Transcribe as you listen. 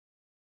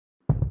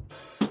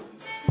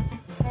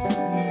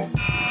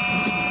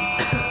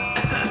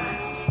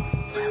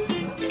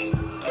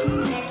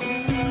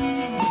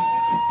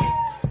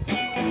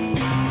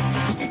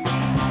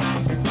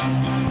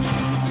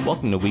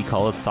welcome to We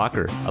Call It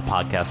Soccer, a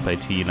podcast by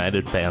two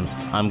United fans.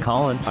 I'm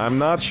Colin. I'm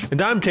Notch.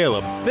 And I'm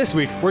Caleb. This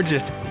week, we're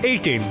just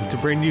aching to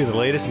bring you the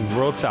latest in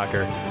world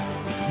soccer.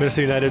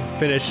 Minnesota United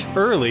finish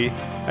early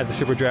at the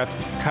Super Draft.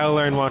 Kyle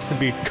Larin wants to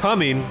be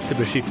coming to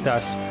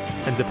Besiktas,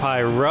 and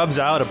Depay rubs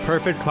out a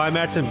perfect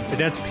climax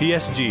against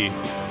PSG.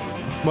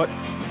 What?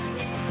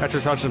 That's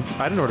just watching.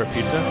 I didn't order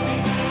pizza.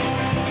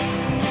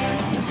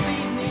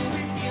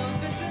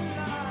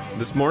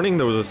 This morning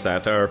there was a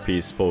satire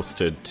piece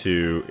posted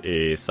to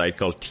a site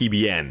called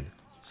TBN,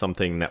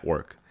 something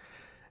network.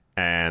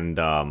 And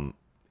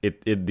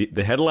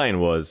the headline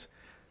was,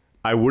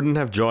 "I wouldn't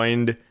have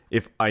joined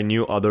if I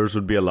knew others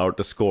would be allowed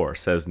to score,"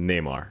 says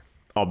Neymar.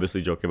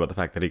 Obviously joking about the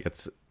fact that he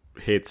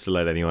hates to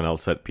let anyone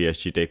else at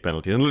PSG take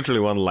penalties. And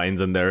literally one of the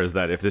lines in there is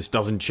that if this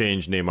doesn't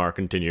change, Neymar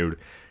continued,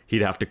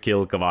 he'd have to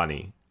kill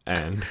Cavani.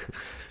 And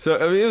so,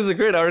 I mean, it was a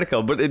great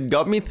article, but it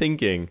got me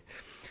thinking,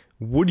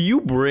 would you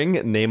bring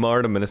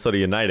Neymar to Minnesota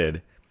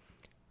United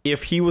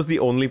if he was the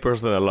only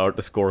person allowed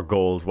to score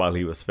goals while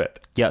he was fit?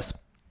 Yes.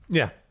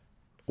 Yeah.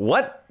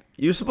 What?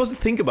 You're supposed to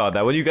think about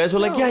that when you guys were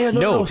like,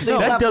 no, save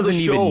that for the doesn't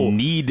show. even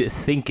need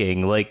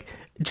thinking. Like,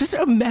 just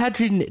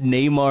imagine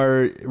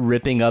Neymar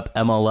ripping up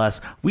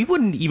MLS. We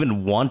wouldn't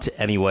even want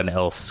anyone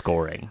else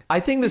scoring. I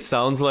think this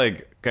sounds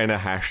like kind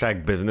of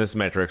hashtag business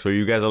metrics where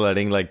you guys are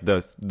letting like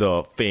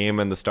the fame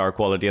and the star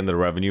quality and the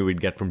revenue we'd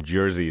get from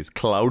jerseys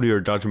cloud your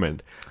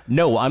judgment.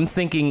 No, I'm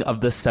thinking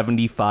of the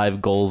 75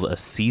 goals a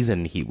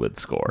season he would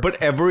score. But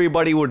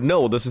everybody would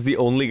know this is the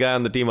only guy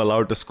on the team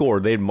allowed to score.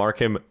 They'd mark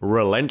him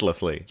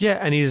relentlessly. Yeah,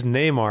 and he's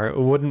Neymar. It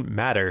wouldn't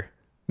matter.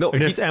 No,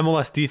 against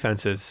MLS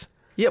defenses.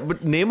 Yeah, but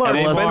Neymar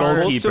MLS spends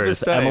most of his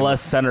goalkeepers, time. MLS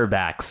center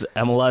backs,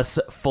 MLS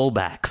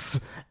fullbacks.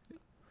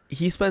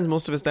 He spends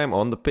most of his time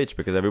on the pitch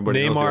because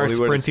everybody knows the Neymar only way to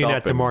sprinting stop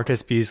at him.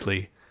 DeMarcus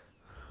Beasley.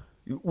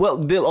 Well,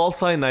 they'll all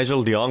sign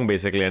Nigel de Jong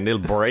basically, and they'll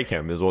break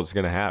him. Is what's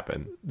going to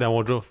happen. Then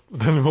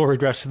we'll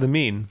regress to the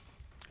mean.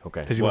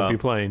 Okay, Because he won't be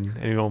playing,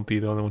 and he won't be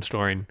the only one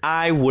scoring.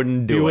 I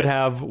wouldn't do it. You would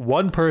have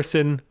one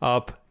person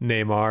up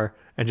Neymar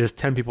and just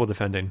 10 people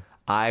defending.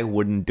 I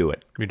wouldn't do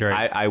it. You'd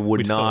right. I would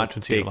We'd still not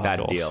concede a take lot that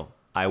of goals. deal.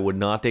 I would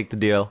not take the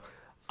deal.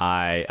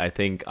 I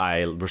think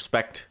I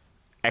respect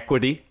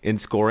equity in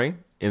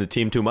scoring in the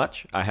team too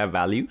much. I have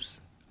values,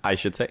 I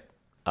should say.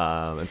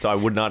 And so I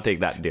would not take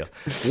that deal.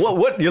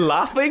 What? You're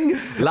laughing?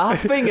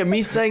 Laughing at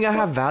me saying I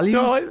have values?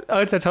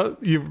 No, that's how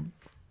you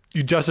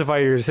justify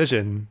your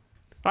decision.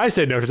 I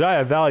said no because I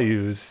have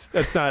values.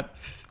 That's not...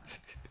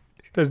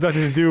 There's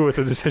nothing to do with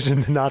the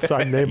decision to not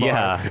sign Neymar.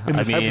 Yeah, in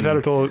this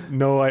hypothetical,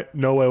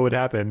 no way would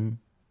happen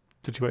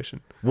situation.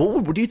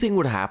 What do you think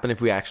would happen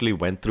if we actually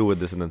went through with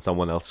this and then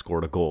someone else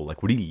scored a goal?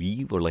 Like, would he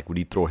leave or like would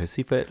he throw a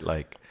hissy fit?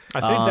 Like,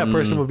 I think that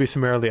person would be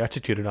summarily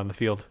executed on the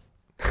field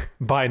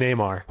by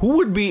Neymar. who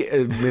would be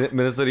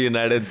Minnesota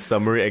United's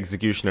summary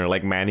executioner?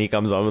 Like Manny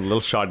comes on with a little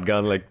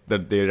shotgun, like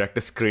they erect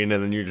a screen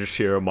and then you just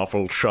hear a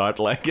muffled shot.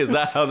 Like, is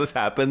that how this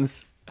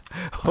happens?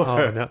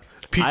 Oh no,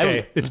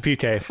 PK. It's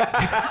PK.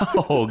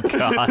 Oh,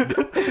 God.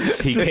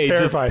 PK just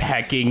terrified.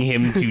 pecking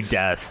him to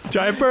death.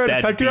 Giant bird,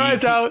 That peck your beak.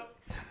 eyes out.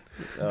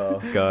 Oh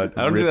God,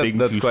 I don't Ripping think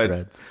that's to quite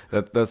shreds.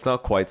 that's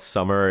not quite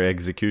summer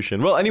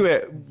execution. Well,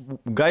 anyway,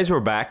 guys, we're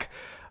back.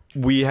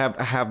 We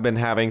have been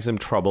having some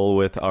trouble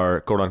with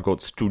our quote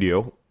unquote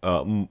studio.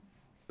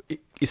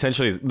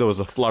 Essentially, there was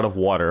a flood of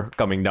water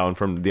coming down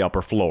from the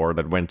upper floor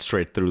that went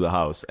straight through the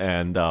house,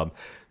 and there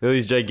were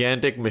these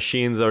gigantic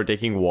machines that were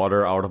taking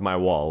water out of my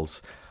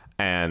walls,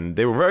 and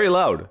they were very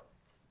loud.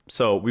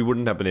 So we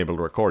wouldn't have been able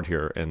to record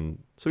here, and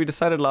so we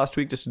decided last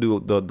week just to do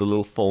the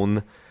little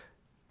phone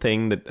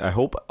thing that I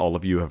hope all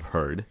of you have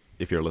heard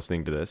if you're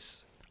listening to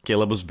this.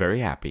 Caleb was very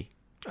happy.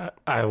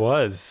 I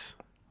was.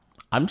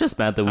 I'm just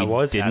mad that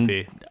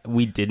happy.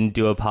 we didn't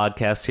do a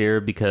podcast here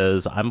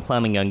because I'm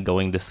planning on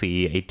going to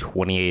see a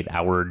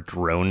 28-hour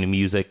drone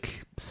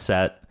music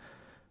set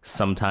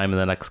sometime in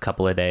the next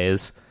couple of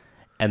days,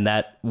 and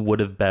that would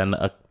have been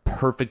a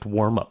perfect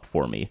warm-up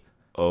for me.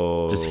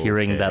 Oh, Just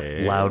hearing that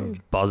loud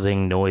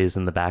buzzing noise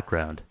in the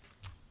background.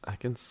 I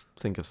can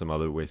think of some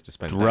other ways to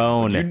spend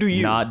Drone, time. You do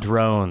you. not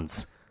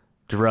drones.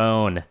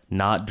 Drone,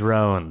 not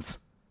drones.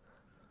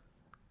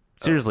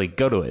 Seriously,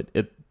 go to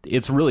it.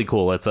 It's really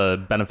cool. It's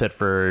a benefit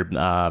for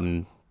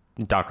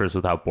Doctors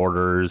Without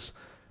Borders.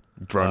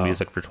 Drone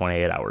music for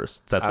 28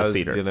 hours. It's at the I was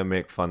Cedar. gonna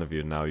make fun of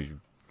you. Now you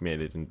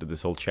made it into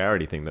this whole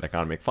charity thing that I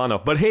can't make fun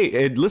of. But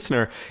hey,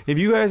 listener, if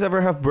you guys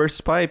ever have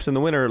burst pipes in the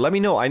winter, let me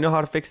know. I know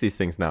how to fix these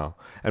things now.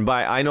 And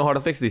by I know how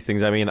to fix these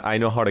things, I mean I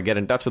know how to get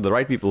in touch with the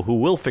right people who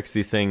will fix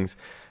these things.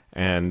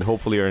 And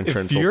hopefully your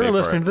insurance If will you're pay for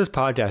listening it. to this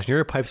podcast and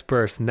your pipes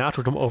burst, Notch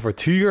will come over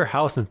to your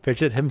house and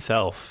fix it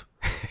himself.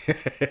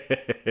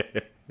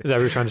 Is that what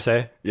you're trying to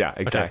say? Yeah,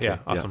 exactly. Okay,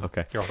 yeah, awesome.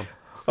 okay. You're welcome.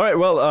 All right.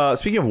 Well,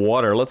 speaking of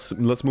water, let's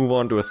move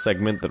on to a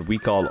segment that we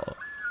call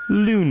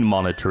Loon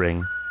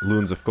monitoring.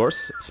 loons. Of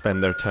course,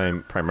 spend their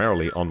time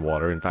primarily on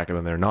water. In fact,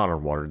 when they're not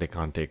on water, they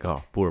can't take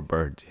off. Poor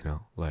birds, you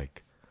know.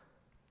 Like,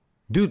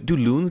 do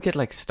loons get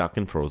like stuck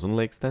in frozen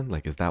lakes? Then,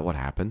 like, is that what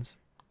happens?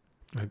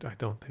 I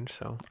don't think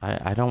so.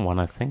 I don't want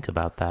to think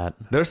about that.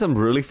 There's some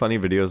really funny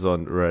videos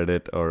on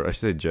Reddit, or I should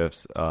say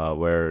GIFs,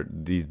 where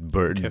these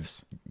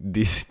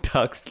these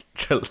ducks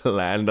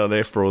land on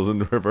a frozen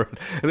river,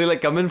 and they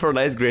like come in for a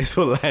nice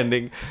graceful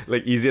landing,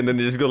 like easy, and then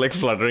they just go like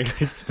fluttering,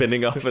 like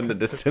spinning off in the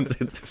distance.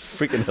 It's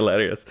freaking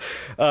hilarious.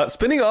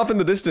 Spinning off in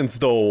the distance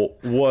though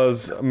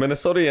was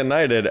Minnesota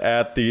United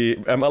at the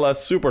MLS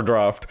Super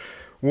Draft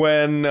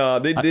when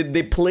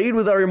they played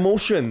with our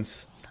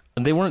emotions.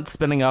 They weren't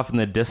spinning off in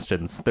the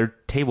distance. Their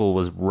table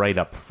was right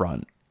up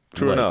front.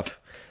 True enough.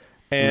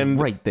 And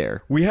right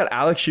there. We had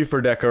Alex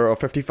Schieferdecker of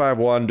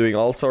 55-1 doing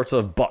all sorts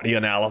of body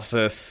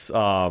analysis.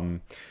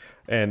 And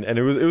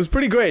it was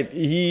pretty great.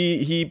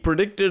 He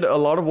predicted a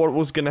lot of what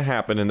was going to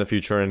happen in the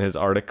future in his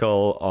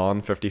article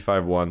on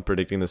 55-1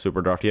 predicting the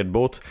Super Draft. He had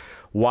both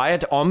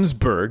Wyatt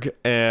Omsberg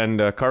and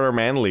Carter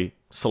Manley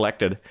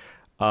selected.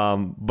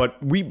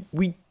 But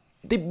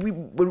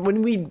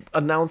when we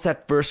announced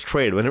that first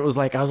trade, when it was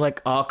like, I was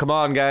like, oh, come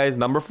on, guys,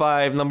 number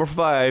five,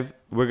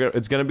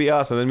 it's gonna be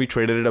us. And then we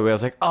traded it away. I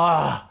was like,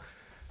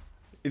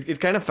 it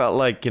kind of felt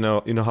like, you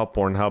know how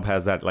Pornhub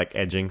has that like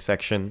edging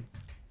section.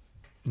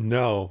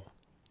 No,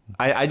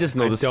 I just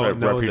know this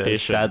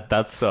reputation.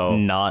 That's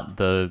not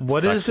the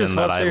what section is this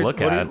that website? I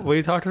look at. What are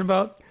you talking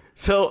about?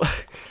 So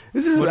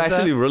this is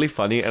actually really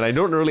funny, and I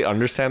don't really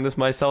understand this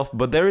myself,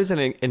 but there is an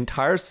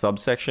entire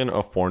subsection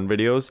of porn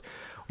videos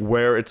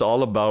where it's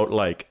all about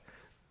like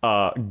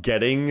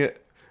getting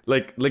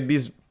like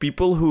these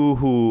people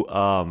who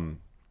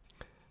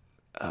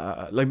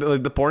like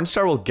the porn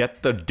star will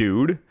get the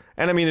dude,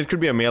 and I mean it could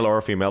be a male or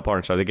a female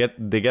porn star. They get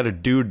a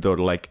dude though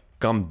to like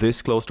come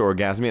this close to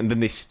orgasm, and then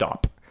they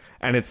stop,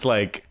 and it's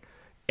like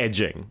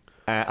edging.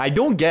 I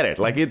don't get it.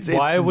 Like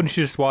why wouldn't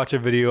you just watch a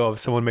video of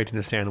someone making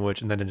a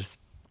sandwich and then it just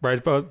right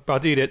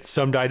about to eat it,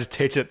 some guy just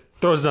takes it,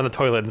 throws it on the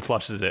toilet, and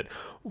flushes it?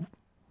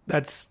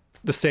 That's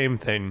the same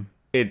thing.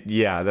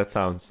 That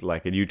sounds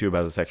like it. YouTube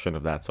has a section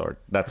of that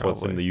sort. That's Probably,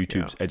 what's in the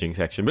YouTube's edging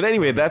section. But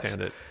anyway, that's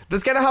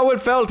kind of how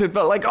it felt. It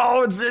felt like,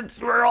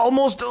 we're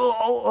almost,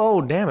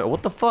 damn it,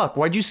 what the fuck?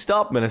 Why'd you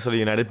stop Minnesota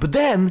United? But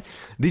then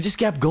they just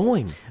kept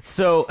going.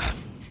 So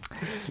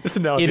this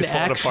analogy is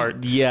falling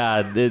apart.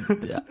 Yeah.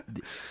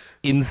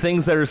 In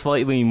things that are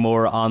slightly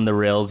more on the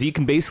rails, you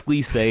can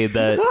basically say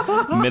that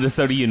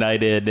Minnesota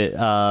United,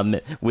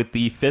 with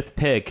the 5th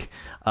pick,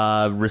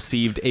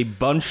 received a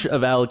bunch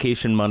of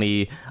allocation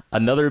money,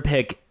 another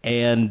pick,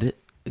 and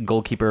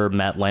goalkeeper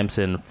Matt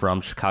Lamson from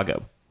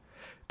Chicago.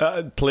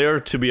 Player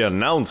to be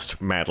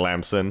announced, Matt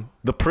Lamson.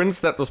 The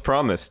prince that was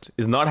promised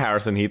is not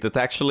Harrison Heath. It's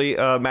actually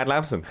Matt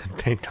Lamson.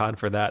 Thank God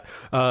for that.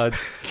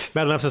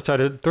 Matt Lamson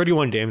started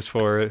 31 games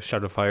for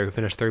Shadow Fire, who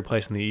finished 3rd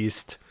place in the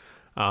East.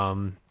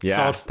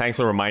 Thanks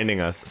for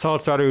reminding us.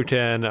 Solid starter who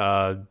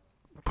can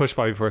push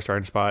Bobby for a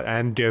starting spot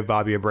and give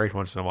Bobby a break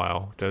once in a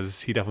while,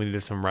 because he definitely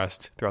needed some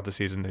rest throughout the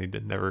season and he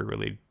never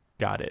really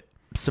got it.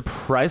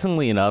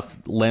 Surprisingly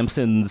enough,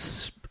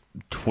 Lamson's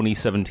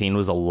 2017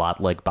 was a lot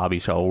like Bobby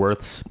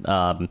Shuttleworth's.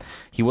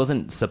 He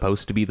wasn't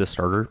supposed to be the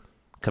starter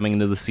coming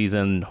into the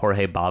season.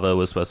 Jorge Bava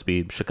was supposed to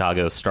be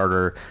Chicago's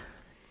starter.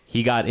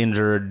 He got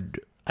injured,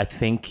 I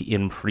think,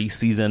 in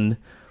preseason,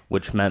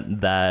 which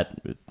meant that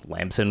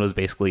Lamson was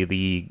basically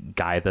the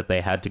guy that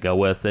they had to go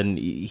with, and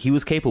he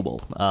was capable.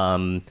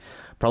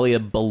 Probably a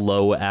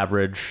below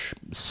average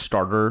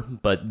starter,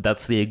 but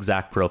that's the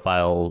exact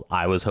profile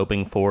I was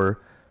hoping for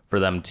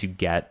them to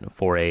get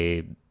for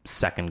a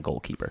second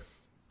goalkeeper.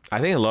 I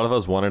think a lot of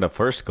us wanted a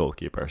first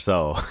goalkeeper,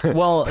 so...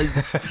 Well, I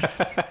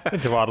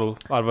think a lot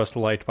of us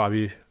liked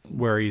Bobby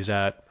where he's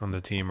at on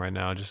the team right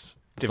now. Just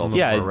give him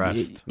more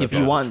rest. If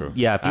you want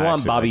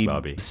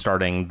Bobby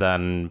starting,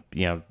 then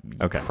you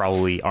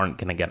probably aren't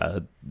going to get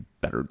a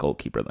better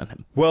goalkeeper than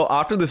him. Well,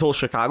 after this whole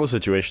Chicago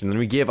situation, then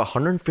we gave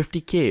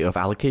 $150K of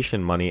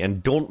allocation money,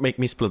 and don't make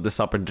me split this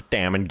up into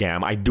TAM and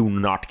GAM. I do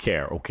not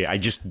care. Okay, I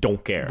just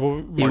don't care. Well,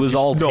 it was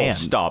all TAM. No,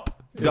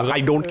 stop.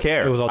 I don't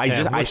care. It was all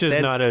TAM, which is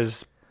not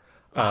as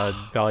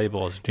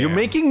valuable as jam. You're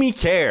making me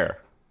care.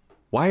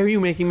 Why are you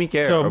making me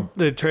care? So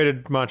they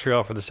traded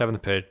Montreal for the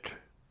 7th pick,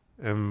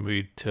 and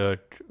we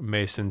took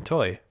Mason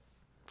Toye,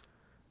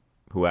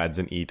 who adds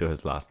an E to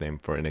his last name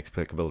for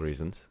inexplicable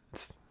reasons.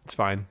 It's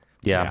fine.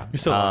 Yeah.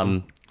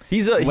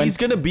 He's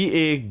going to be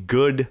a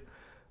good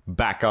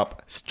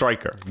backup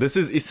striker. This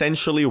is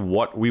essentially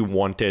what we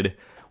wanted.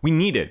 We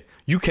needed.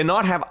 You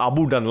cannot have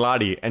Abu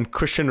Danladi and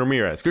Christian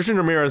Ramirez. Christian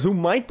Ramirez, who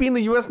might be in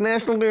the U.S.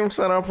 national team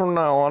setup from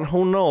now on,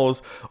 who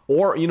knows,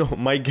 or,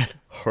 might get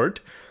hurt.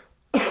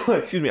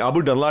 Excuse me,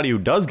 Abu Danladi, who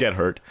does get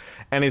hurt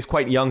and is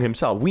quite young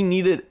himself. We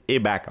needed a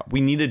backup. We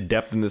needed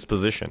depth in this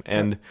position.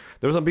 And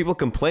there were some people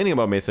complaining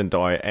about Mason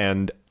Toye,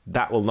 and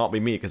that will not be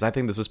me, because I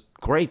think this was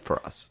great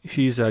for us.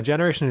 He's a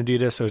Generation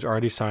Adidas, so he's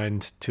already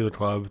signed to the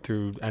club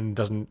and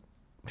doesn't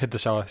hit the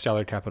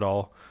salary cap at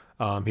all.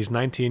 He's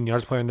 19,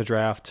 youngest player in the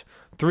draft,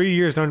 3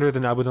 years younger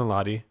than Abu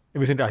Danladi.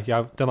 And we think that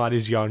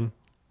Danladi's young,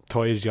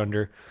 Toye is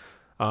younger.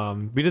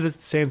 We did the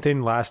same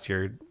thing last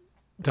year.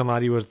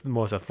 Danladi was the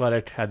most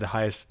athletic, had the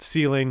highest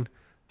ceiling,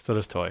 so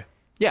does Toye.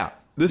 Yeah,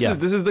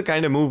 This is the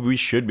kind of move we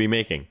should be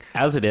making.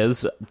 As it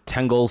is,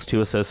 10 goals,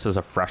 2 assists as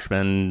a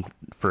freshman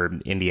for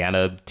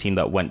Indiana, team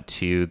that went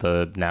to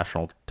the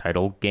national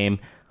title game.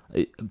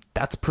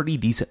 That's pretty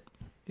decent.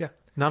 Yeah.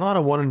 Not a lot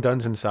of one and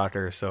dones in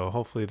soccer, so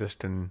hopefully this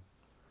can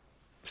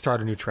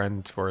start a new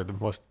trend for the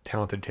most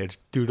talented kids.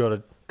 Do go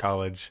to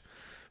college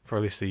for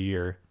at least a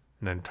year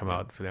and then come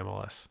out for the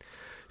MLS.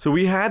 So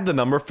we had the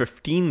number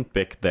 15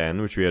 pick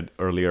then, which we had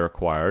earlier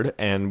acquired.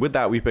 And with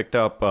that, we picked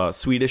up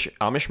Swedish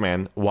Amish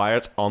man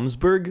Wyatt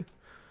Omsberg.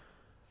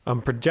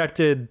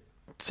 Projected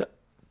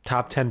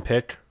top 10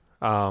 pick,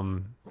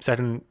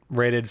 second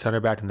rated center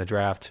back in the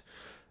draft.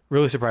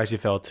 Really surprised he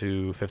fell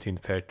to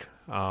 15th pick.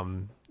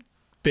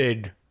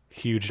 Big,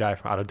 huge guy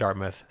from out of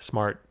Dartmouth.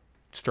 Smart,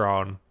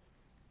 strong,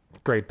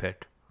 great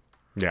pick.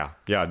 Yeah,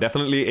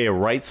 definitely a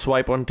right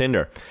swipe on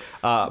Tinder.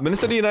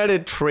 Minnesota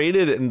United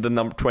traded in the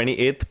number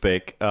 28th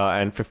pick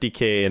and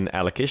 $50K in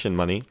allocation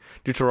money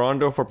to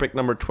Toronto for pick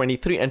number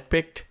 23 and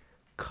picked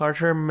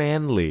Carter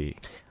Manley.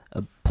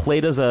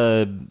 Played as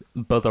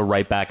both a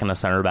right back and a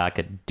center back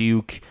at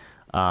Duke.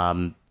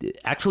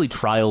 Actually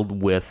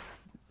trialed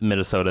with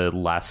Minnesota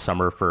last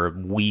summer for a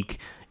week.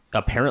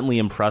 Apparently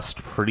impressed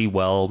pretty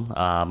well.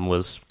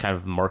 Was kind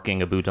of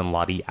marking Abu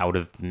Danladi out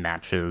of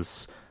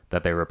matches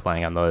that they were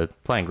playing on the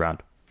playing ground.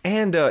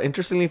 And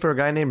interestingly, for a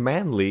guy named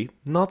Manley,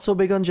 not so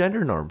big on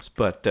gender norms,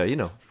 but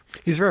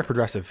He's very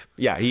progressive.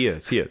 Yeah, he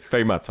is,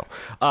 very much so.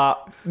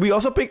 We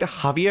also picked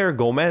Javier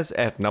Gomez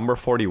at number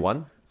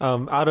 41.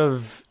 Out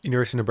of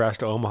University of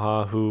Nebraska,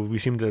 Omaha, who we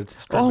seem to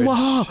scrimmage.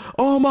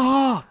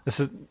 Omaha! This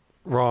is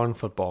wrong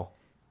football.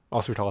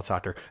 Also, we call it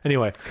soccer.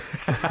 Anyway,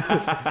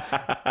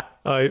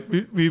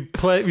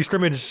 we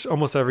scrimmage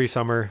almost every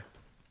summer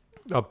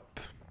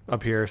up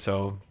here,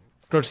 so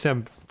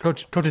coaching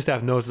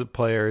staff knows the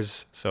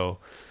players, so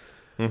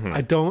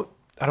I don't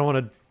want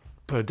to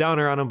put a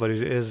downer on him, but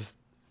he is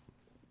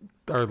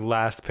our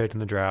last pick in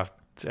the draft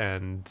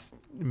and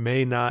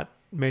may not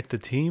make the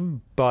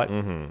team. But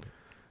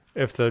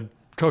if the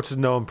coaches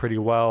know him pretty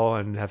well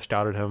and have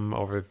scouted him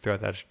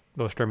throughout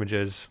those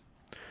scrimmages,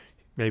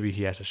 maybe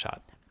he has a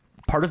shot.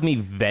 Part of me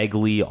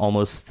vaguely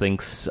almost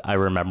thinks I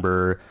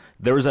remember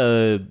there was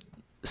a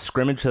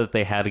scrimmage that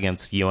they had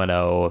against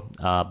UNO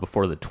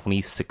before the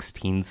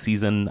 2016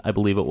 season, I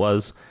believe it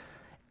was.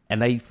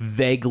 And I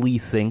vaguely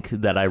think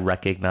that I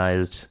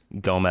recognized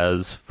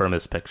Gomez from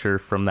his picture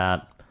from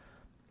that.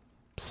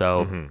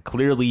 So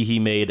clearly he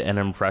made an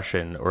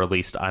impression, or at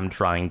least I'm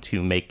trying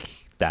to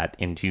make that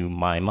into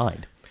my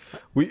mind.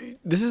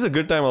 This is a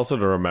good time also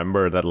to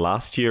remember that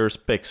last year's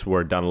picks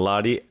were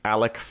Danladi,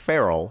 Alec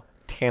Farrell,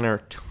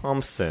 Tanner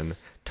Thompson,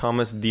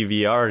 Thomas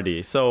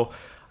DiViardi. So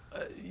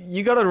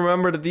you got to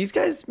remember that these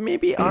guys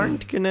maybe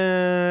aren't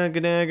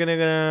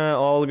gonna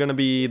all gonna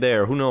be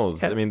there. Who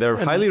knows? I mean,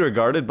 they're highly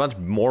regarded, much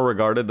more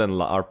regarded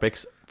than our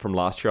picks from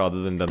last year,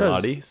 other than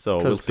Danladi.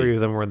 So we'll see. 3 of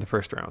them were in the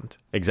first round.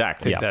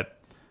 Exactly. I think that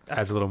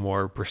adds a little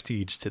more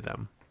prestige to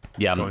them.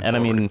 Yeah, and forward. I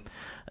mean,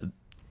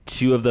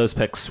 2 of those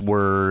picks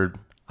were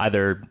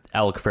either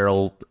Alec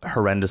Farrell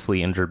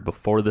horrendously injured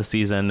before the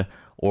season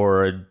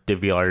or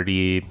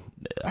DiViardi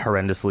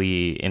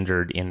horrendously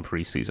injured in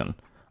preseason.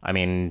 I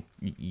mean,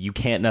 you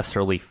can't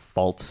necessarily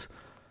fault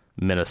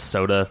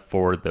Minnesota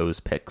for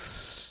those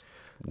picks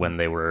when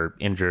they were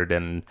injured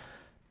and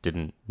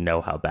didn't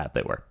know how bad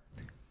they were.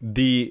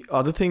 The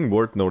other thing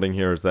worth noting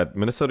here is that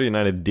Minnesota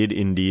United did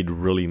indeed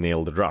really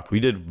nail the draft.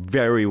 We did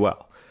very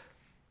well.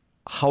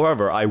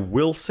 However, I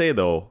will say,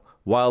 though,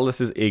 while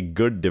this is a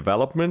good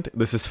development,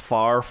 this is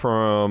far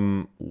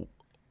from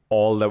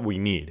all that we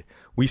need.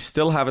 We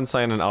still haven't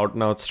signed an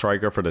out-and-out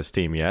striker for this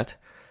team yet.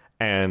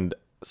 And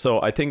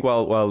so I think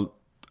while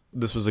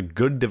this was a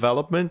good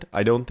development,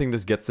 I don't think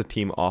this gets the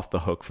team off the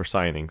hook for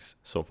signings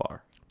so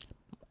far.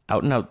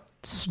 Out-and-out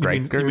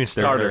striker? You mean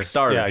starter.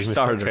 Yeah,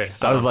 starter. Okay.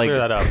 I was like, Clear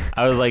that up.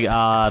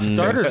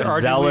 Starters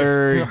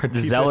arguably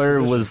Zeller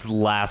defense was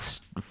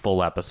last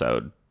full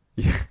episode.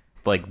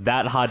 Like,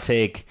 that hot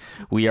take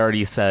we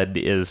already said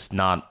is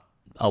not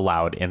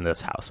allowed in this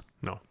house.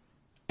 No.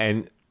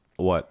 And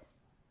what?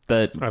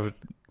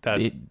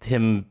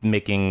 Him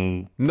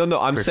making... No,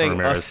 I'm saying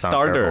Ramirez a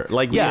starter.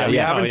 Like, we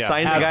haven't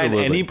signed a guy in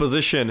any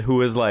position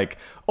who is like,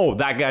 oh,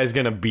 that guy's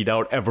going to beat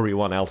out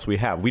everyone else we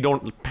have. We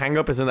don't...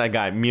 Pangup isn't that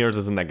guy. Mears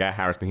isn't that guy.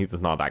 Harrison Heath is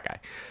not that guy.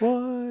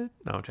 What?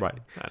 No, right.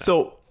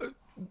 So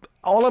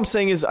all I'm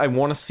saying is I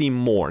want to see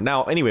more.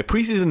 Now, anyway,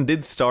 preseason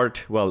did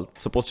start. Well,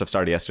 supposed to have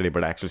started yesterday,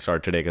 but actually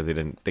started today because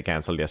they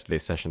canceled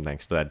yesterday's session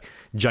thanks to that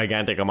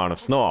gigantic amount of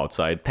snow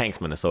outside.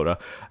 Thanks, Minnesota.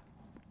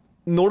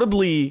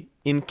 Notably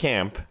in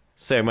camp,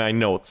 say my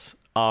notes,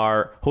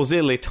 are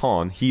Jose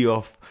Leton, he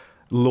of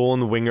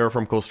lone winger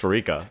from Costa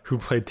Rica, who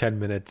played 10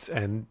 minutes,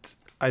 and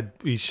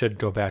we should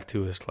go back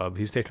to his club.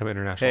 He's taken up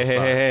international spot.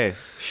 Hey.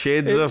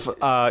 Shades of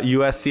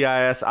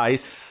USCIS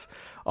ICE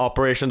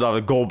operations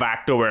of go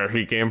back to where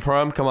he came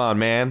from. Come on,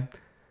 man.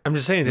 I'm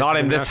just saying, not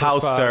in this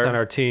house, sir. On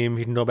our team,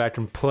 he can go back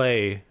and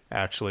play,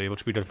 actually,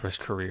 which we did for his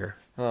career.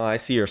 Oh, I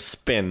see your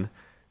spin,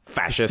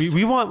 fascist.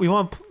 We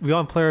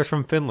want players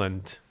from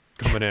Finland.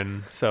 coming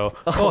in. So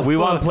we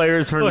want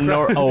players from the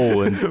North.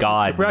 Oh,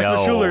 God,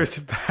 Rasmus no. Schuler's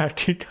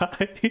back, you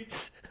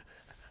guys.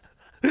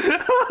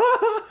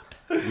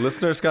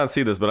 Listeners can't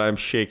see this, but I'm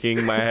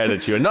shaking my head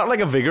at you. And not like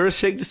a vigorous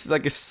shake, just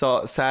like a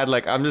sad,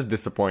 like I'm just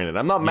disappointed.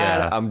 I'm not mad,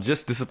 Yeah. I'm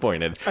just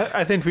disappointed.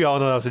 I think we all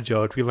know that was a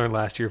joke. We learned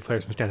last year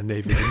players from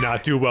Scandinavia did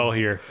not do well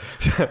here.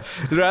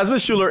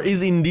 Rasmus Schuler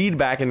is indeed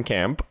back in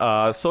camp.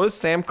 So is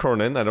Sam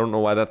Cronin. I don't know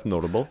why that's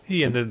notable.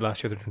 He ended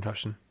last year with a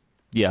concussion.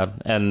 Yeah,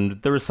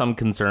 and there was some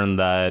concern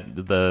that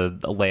the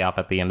layoff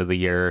at the end of the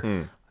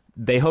year,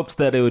 they hoped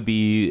that it would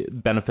be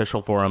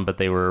beneficial for him, but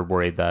they were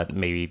worried that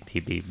maybe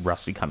he'd be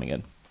rusty coming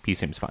in. He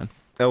seems fine.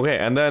 Okay,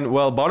 and then,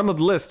 well, bottom of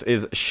the list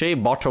is Shea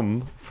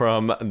Bottom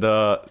from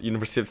the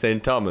University of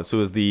St. Thomas, who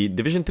is the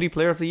Division III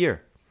Player of the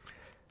Year.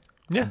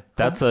 Yeah.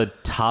 That's a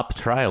top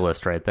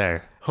trialist right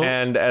there.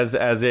 And as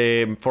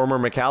a former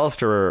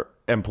McAllister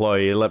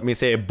employee, let me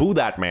say, boo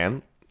that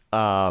man.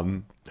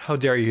 How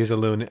dare you use a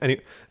loon?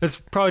 It's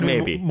probably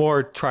Maybe.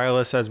 more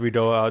trialists as we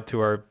go out to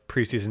our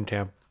preseason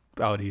camp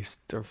out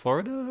east, or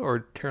Florida, or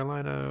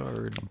Carolina,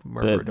 or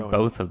where we're going.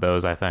 Both of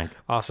those, I think.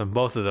 Awesome.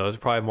 Both of those.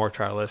 Probably more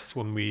trialists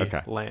when we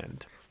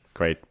land.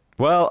 Great.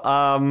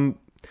 Well,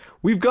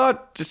 we've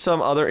got just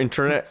some other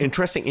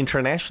interesting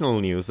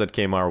international news that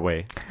came our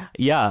way.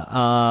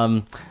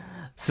 Yeah.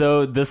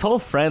 So this whole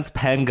France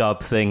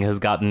Pangop thing has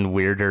gotten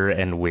weirder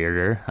and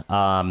weirder.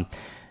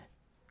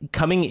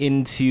 Coming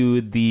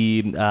into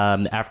the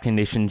African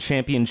Nation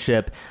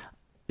Championship,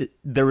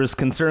 there was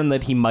concern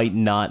that he might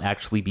not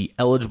actually be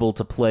eligible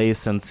to play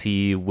since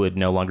he would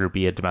no longer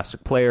be a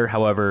domestic player.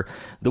 However,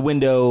 the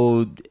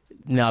window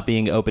not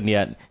being open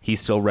yet, he's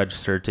still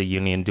registered to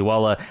Union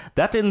Douala.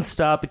 That didn't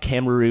stop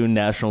Cameroon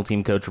national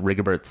team coach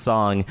Rigobert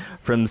Song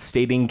from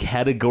stating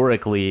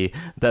categorically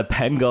that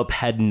Pangop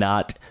had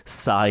not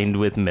signed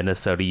with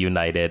Minnesota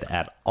United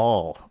at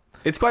all.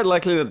 It's quite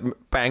likely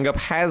that Pangop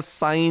has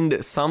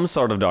signed some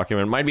sort of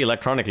document. Might be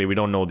electronically. We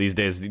don't know these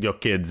days. Your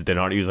kids, they're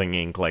not using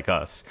ink like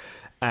us.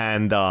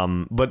 And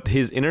but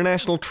his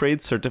international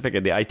trade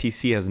certificate, the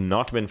ITC, has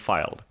not been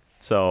filed.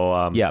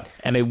 So yeah,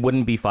 and it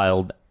wouldn't be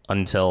filed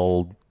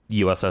until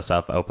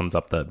USSF opens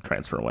up the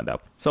transfer window.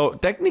 So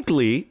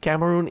technically,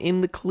 Cameroon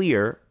in the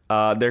clear.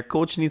 Their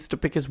coach needs to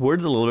pick his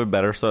words a little bit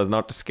better so as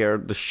not to scare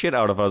the shit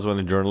out of us when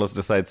a journalist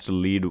decides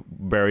to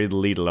bury the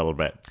lead a little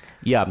bit.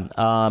 Yeah.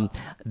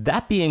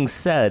 That being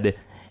said,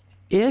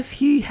 if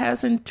he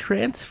hasn't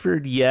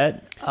transferred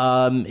yet,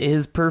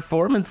 his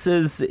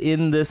performances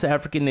in this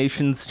African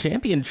Nations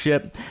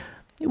Championship,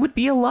 it would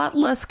be a lot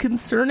less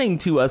concerning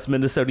to us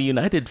Minnesota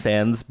United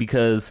fans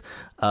because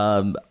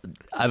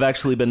I've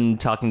actually been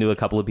talking to a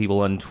couple of people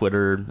on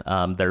Twitter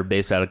that are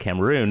based out of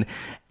Cameroon,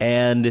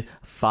 and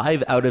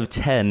 5 out of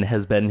 10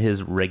 has been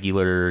his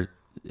regular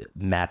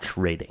match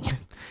rating.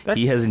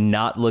 He has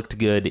not looked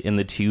good in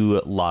the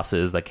 2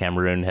 losses that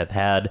Cameroon have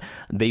had.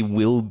 They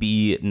will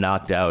be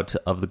knocked out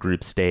of the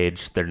group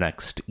stage. Their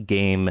next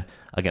game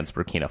against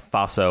Burkina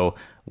Faso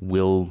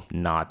will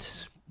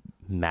not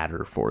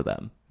matter for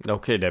them.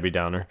 Okay, Debbie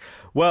Downer.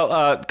 Well,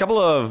 a couple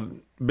of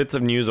bits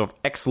of news of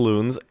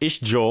ex-Loons.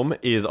 Ish Jom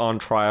is on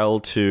trial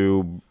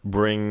to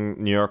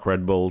bring New York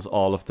Red Bulls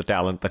all of the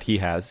talent that he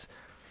has.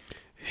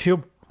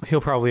 He'll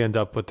probably end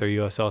up with their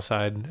USL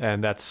side,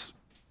 and that's,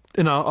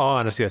 in all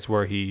honesty, that's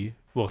where he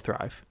will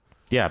thrive.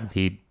 Yeah,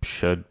 he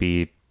should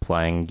be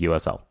playing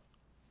USL.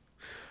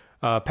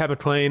 Pat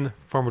McLean,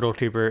 former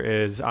goalkeeper,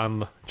 is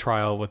on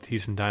trial with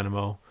Houston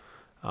Dynamo.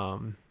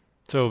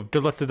 So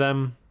good luck to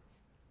them.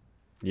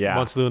 Yeah.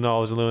 Once Loon,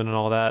 always Loon, and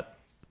all that.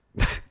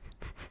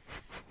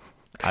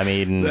 I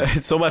mean,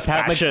 so much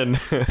passion.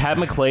 Pat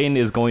McLean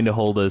is going to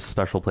hold a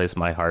special place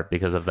in my heart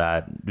because of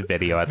that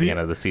video at the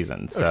end of the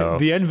season. So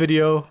Okay, the end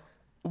video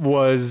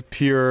was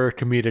pure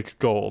comedic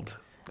gold.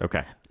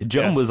 Okay.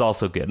 Joan was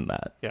also good in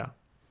that. Yeah.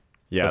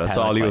 Yeah, that's Pat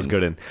all he was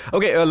good in.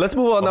 Okay, let's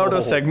move on now to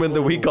a segment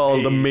that we call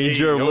the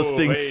Major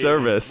Listing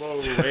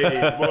Service.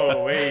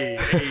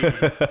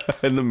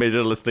 In the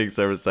Major Listing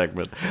Service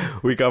segment,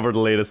 we cover the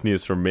latest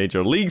news from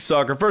Major League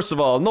Soccer. First of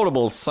all,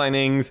 notable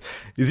signings.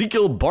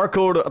 Ezekiel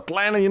Barcode,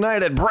 Atlanta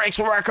United, breaks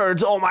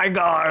records. Oh my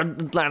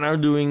God, Atlanta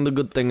doing the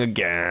good thing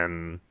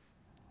again.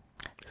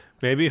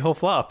 Maybe he'll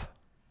flop,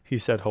 he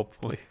said,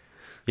 hopefully.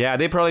 Yeah,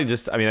 they probably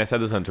just, I mean, I said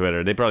this on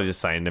Twitter, they probably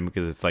just signed him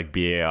because it's like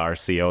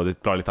BARCO. They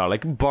probably thought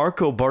like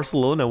Barco,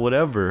 Barcelona,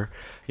 whatever.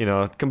 You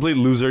know, complete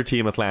loser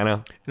team,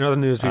 Atlanta. In other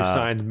news, we've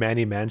signed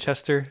Manny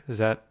Manchester. Is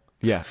that?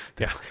 Yeah.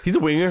 Yeah. He's a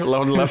winger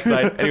on the left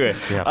side. Anyway.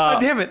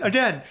 Damn it,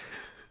 again.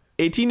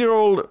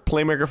 18-year-old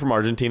playmaker from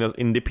Argentina's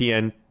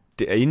Independiente.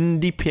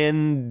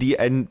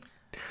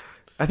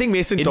 I think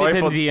Mason Toy.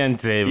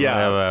 Independiente.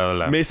 Yeah, blah, blah,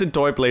 blah. Mason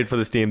Toy played for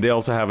this team. They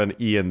also have an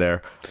E in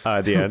there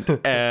at the end.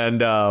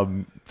 And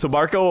so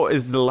Barco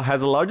has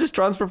the largest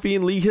transfer fee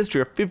in league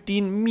history of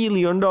 $15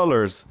 million.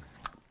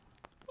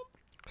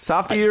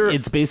 Safir.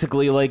 It's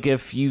basically like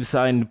if you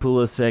signed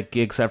Pulisic,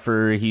 except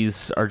for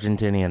he's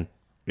Argentinian.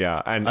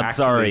 Yeah, and I'm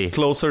actually sorry.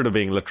 closer to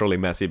being literally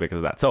Messi because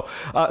of that. So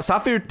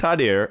Safir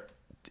Tadir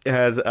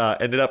has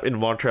ended up in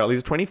Montreal. He's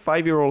a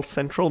 25-year-old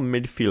central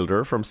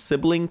midfielder from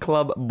sibling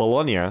club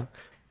Bologna.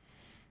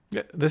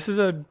 Yeah, this is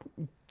a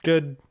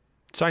good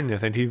signing, I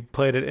think. He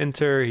played at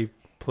Inter. He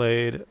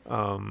played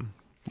A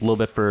little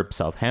bit for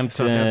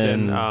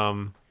Southampton.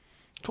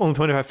 Only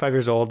 25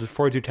 years old,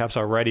 42 taps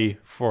already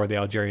for the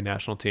Algerian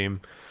national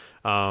team.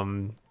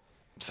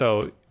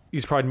 So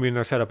he's probably going to be in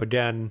our setup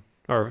again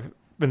or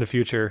in the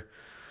future.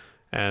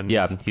 And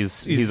Yeah,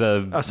 he's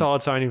a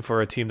solid signing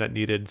for a team that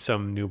needed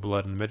some new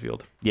blood in the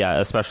midfield. Yeah,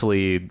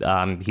 especially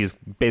he's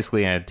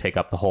basically going to take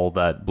up the hole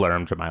that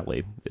Blurham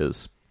Jamaili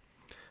is.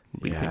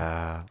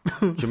 Yeah.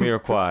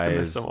 Jamiroquai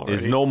missed him is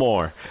already. no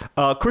more.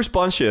 Chris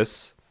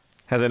Pontius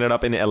has ended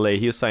up in LA.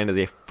 He was signed as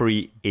a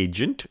free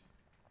agent.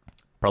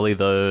 Probably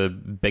the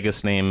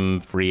biggest name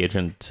free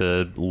agent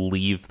to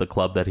leave the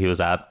club that he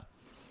was at.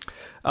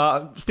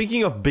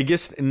 Speaking of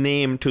biggest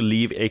name to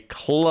leave a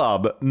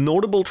club,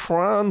 notable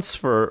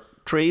transfer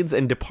trades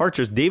and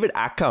departures. David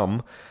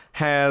Accam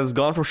has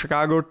gone from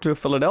Chicago to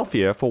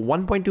Philadelphia for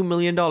 $1.2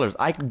 million.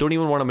 I don't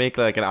even want to make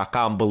like an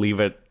Accam believe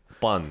it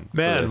pun. for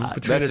Man, this.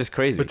 That's just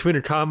crazy. Between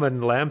Akama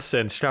and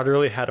Lamson, Chicago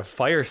really had a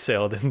fire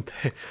sale, didn't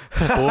they?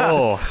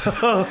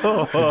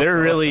 Oh,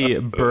 they're really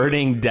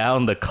burning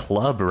down the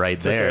club right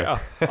there.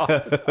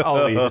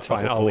 I'll leave. It's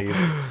fine. I'll leave.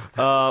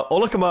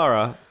 Ola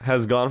Kamara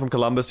has gone from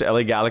Columbus to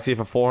LA Galaxy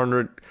for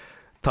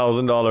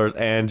 $400,000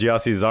 and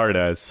Giassi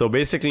Zardes. So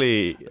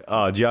basically,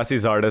 Giassi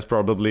Zardes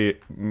probably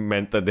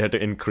meant that they had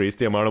to increase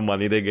the amount of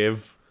money they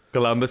gave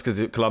Columbus because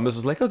Columbus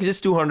was like, okay,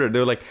 just 200. They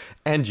were like,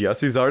 and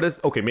Giassi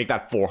Zardes, okay, make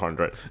that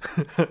 400.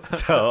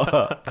 So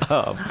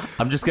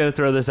I'm just going to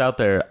throw this out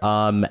there.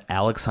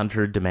 Alex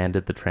Hunter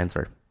demanded the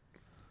transfer.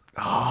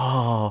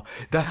 oh,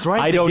 that's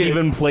right. I They don't gave-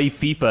 even play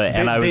FIFA,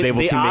 and I was able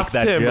they to make asked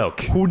that him, joke.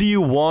 Who do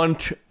you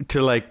want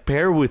to like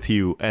pair with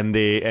you? And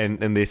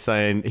they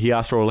signed. He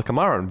asked for Ola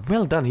Kamara. And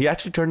well done. He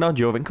actually turned down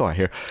Joe Vincourt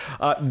here.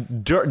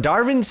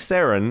 Darwin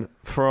Saran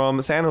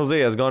from San Jose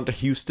has gone to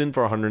Houston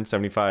for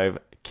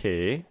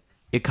 $175K.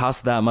 It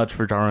costs that much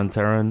for Darwin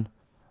Saran?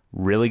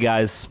 Really,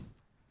 guys?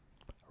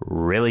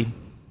 Really?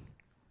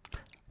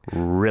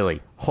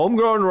 Really?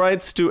 Homegrown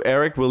rights to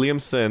Eric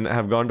Williamson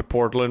have gone to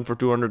Portland for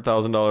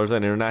 $200,000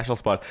 an international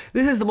spot.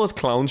 This is the most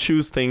clown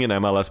shoes thing in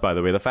MLS, by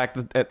the way. The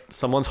fact that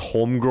someone's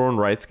homegrown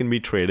rights can be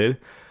traded.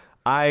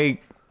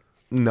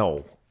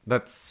 No.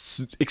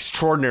 That's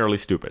extraordinarily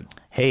stupid.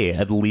 Hey,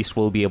 at least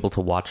we'll be able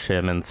to watch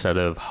him instead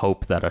of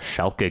hope that a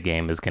Schalke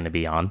game is going to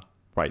be on.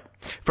 Right.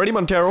 Freddie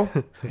Montero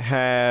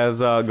has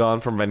gone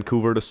from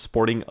Vancouver to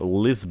Sporting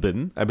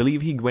Lisbon. I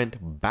believe he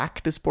went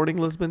back to Sporting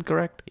Lisbon,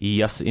 correct?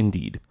 Yes,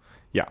 indeed.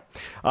 Yeah.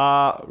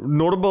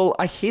 Notable,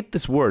 I hate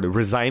this word,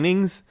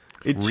 resignings.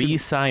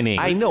 Re-signing.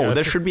 I know, there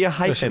There should be a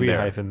hyphen There should be there.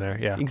 a hyphen there.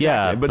 Yeah. Exactly.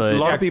 Yeah, but a but-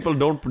 lot of people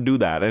don't do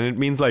that. And it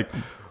means like,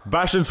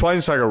 Bastian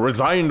Schweinsteiger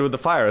resigned with the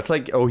Fire. It's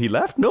like, oh, he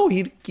left? No,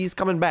 he's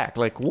coming back.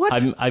 Like, what?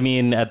 I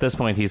mean, at this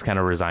point, he's kind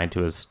of resigned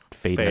to his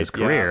fate in his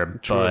career. Yeah,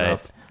 true but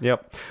enough.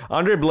 Yep.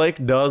 Andre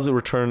Blake does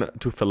return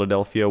to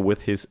Philadelphia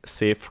with his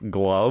safe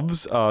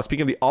gloves.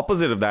 Speaking of the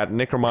opposite of that,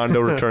 Nick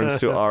Romando returns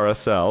to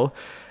RSL.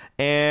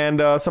 And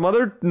some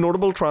other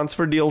notable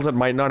transfer deals that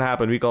might not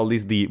happen. We call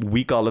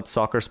it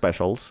soccer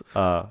specials.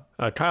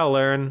 Kyle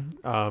Larin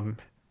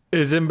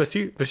is in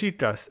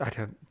Besiktas.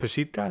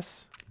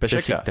 Besiktas? Besiktas.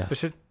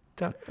 Besiktas.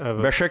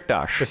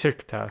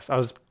 Besiktas. I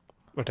was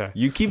okay.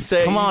 You keep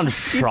saying, Come on, you keep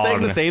saying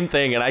Sean. the same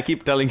thing, and I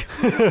keep telling you.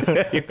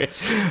 Anyway,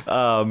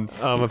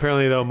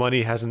 Apparently, though,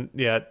 money hasn't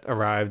yet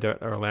arrived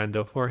at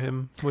Orlando for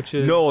him, which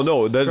is no,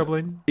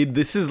 troubling.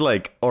 this is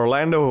like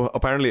Orlando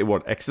apparently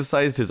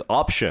exercised his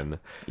option.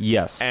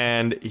 yes.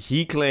 And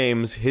he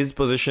claims his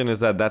position is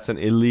that that's an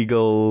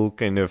illegal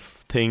kind of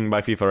thing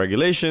by FIFA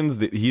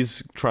regulations.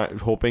 He's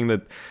hoping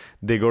that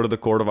they go to the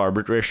Court of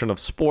Arbitration of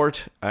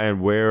Sport,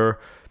 and where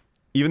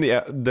even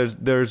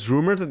there's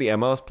rumors that the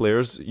MLS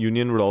Players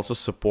Union would also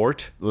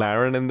support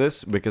Larin in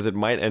this because it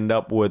might end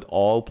up with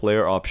all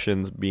player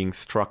options being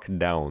struck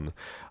down.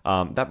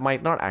 That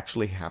might not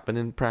actually happen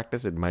in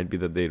practice. It might be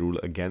that they rule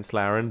against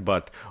Larin,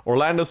 but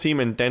Orlando seem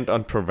intent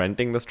on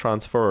preventing this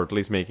transfer, or at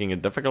least making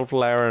it difficult for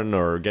Larin,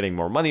 or getting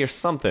more money or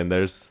something.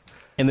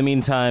 In the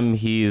meantime,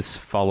 he's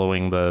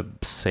following the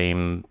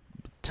same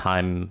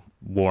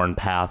time-worn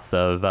path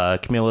of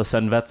Camilo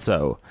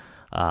Sanvezzo,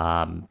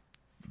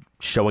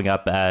 showing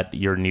up at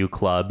your new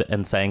club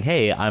and saying,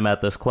 hey, I'm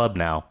at this club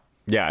now.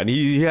 Yeah, and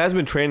he has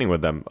been training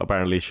with them.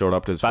 Apparently showed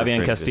up to his first Fabian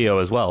training Castillo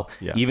as well,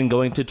 Yeah. even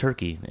going to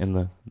Turkey in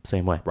the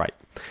same way. Right.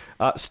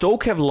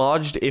 Stoke have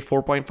lodged a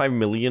 $4.5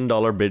 million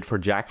bid for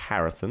Jack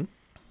Harrison.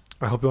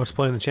 I hope he wants to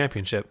play in the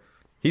championship.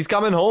 He's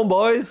coming home,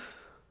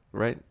 boys.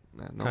 Right?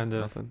 No, Kind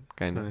of. nothing.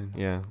 Kind of. I mean,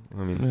 Yeah.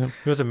 I mean,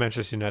 He was a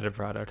Manchester United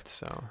product,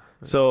 so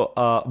so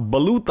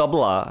Balou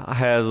Tabla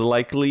has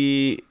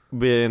likely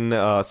been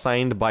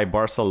signed by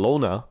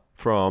Barcelona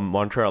from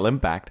Montreal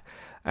Impact.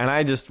 And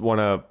I just want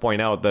to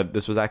point out that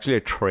this was actually a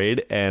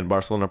trade, and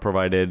Barcelona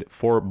provided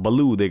for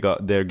Balou.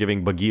 They're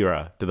giving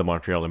Bagheera to the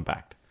Montreal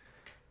Impact.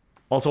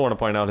 Also want to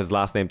point out his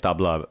last name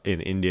Tabla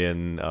in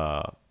Indian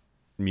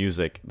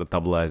music. The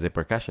tabla is a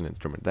percussion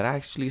instrument that I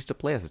actually used to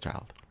play as a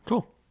child.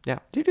 cool. Yeah.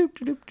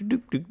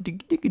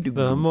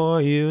 The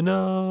more you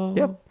know.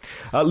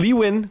 Yep. Lee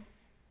Win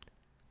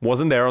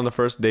wasn't there on the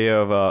first day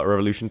of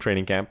Revolution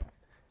training camp.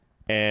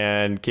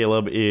 And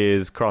Caleb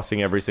is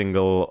crossing every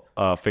single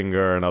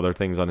finger and other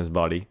things on his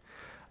body.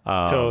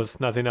 Toes,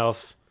 nothing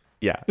else.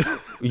 Yeah.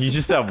 You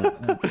just have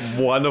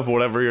one of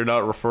whatever you're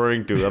not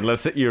referring to,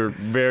 unless you're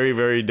very,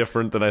 very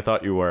different than I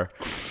thought you were.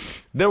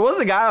 There was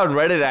a guy on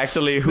Reddit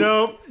actually who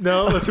No,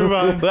 let's move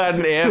on. who had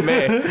an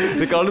AMA.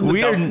 They called him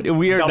the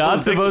We are double not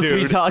dick supposed to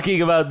be dude.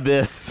 talking about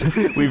this.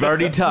 We've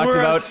already talked We're a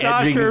about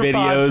soccer edging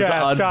videos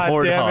podcast, on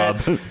God damn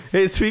Pornhub.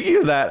 Hey, speaking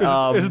of that,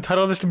 Is the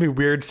title of this going to be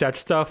Weird Sex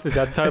Stuff? Is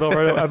that the title of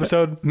our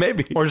episode?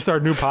 maybe. Or just our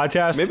new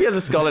podcast? Maybe I'll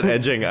just call it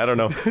edging. I don't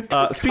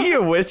know. Speaking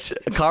of which,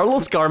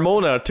 Carlos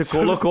Carmona to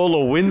Colo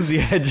Colo wins the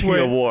edging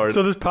Wait, award.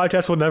 so this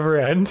podcast will never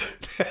end?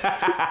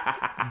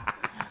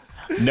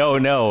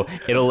 No,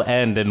 it'll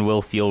end and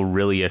we'll feel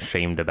really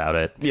ashamed about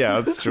it.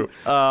 Yeah, that's true.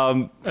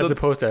 As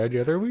opposed to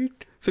every other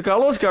week? So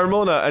Carlos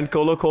Carmona and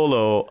Colo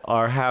Colo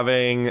are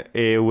having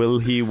a will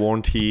he,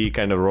 won't he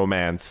kind of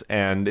romance,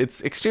 and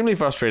it's extremely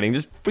frustrating.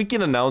 Just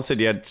freaking announce it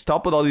yet.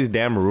 Stop with all these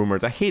damn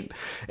rumors. I hate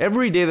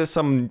every day there's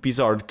some piece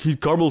of art.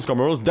 Carlos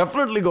Carmona's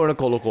definitely going to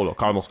Colo Colo.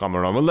 Carlos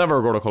Carmona will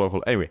never go to Colo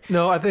Colo. Anyway,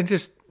 No, I think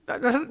just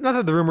not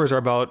that the rumors are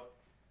about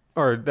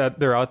or that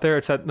they're out there.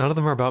 It's that none of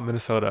them are about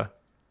Minnesota.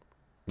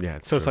 yeah,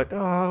 So it's like,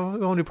 oh,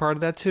 we want to be part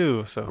of that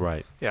too. So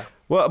right. yeah.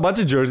 Well, a bunch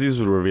of jerseys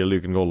was revealed. You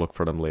can go look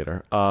for them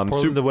later.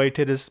 Portland the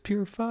weighted is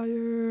pure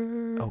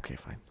fire. Okay,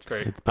 fine. It's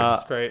great. It's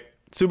great.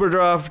 Super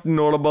Draft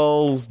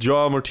notables,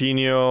 Joao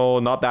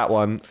Moutinho, not that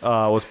one,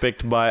 was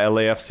picked by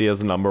LAFC as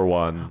the number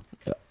one.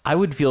 I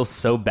would feel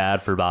so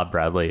bad for Bob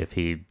Bradley if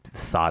he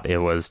thought it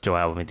was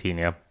Joao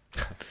Moutinho.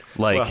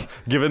 Like, Well,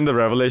 given the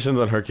revelations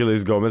on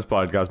Hercules Gomez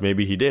podcast,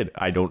 maybe he did.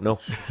 I don't know.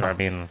 I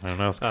mean, who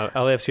knows?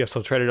 LAFC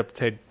also traded up to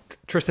take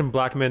Tristan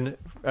Blackman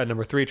at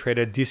number 3,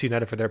 traded DC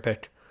United for their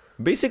pick.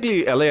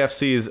 Basically,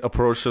 LAFC's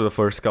approach to the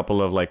first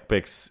couple of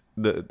picks,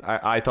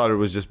 I thought it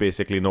was just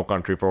basically No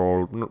Country for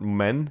Old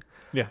Men.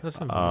 Yeah, that's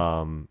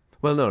something.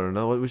 Well,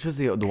 no. Which was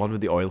the one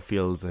with the oil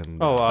fields and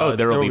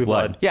There Will Be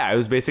Blood. yeah, it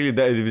was basically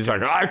that. It was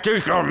like, I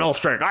take your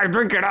milkshake, I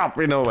drink it up,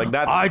 like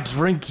that. I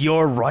drink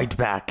your right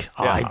back.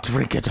 I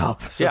drink it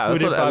up. So yeah, who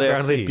that's did what Bob LAFC.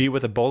 Bradley beat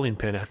with a bowling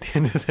pin at the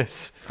end of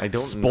this? I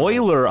don't.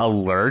 Spoiler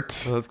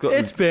alert. Know. Let's go.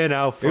 It's been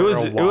out for It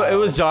was a while. it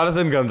was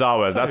Jonathan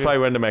Gonzalez. That's why he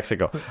went to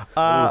Mexico.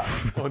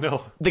 Oh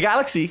no. The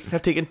Galaxy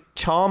have taken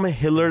Tom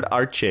Hillard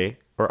Arce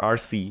or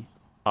RC.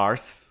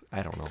 Ars.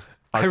 I don't know.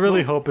 I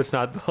really hope it's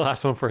not the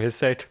last one for his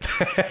sake.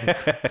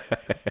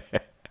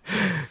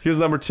 He was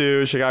number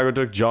 2. Chicago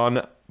took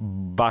John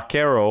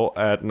Baquero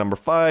at number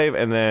 5.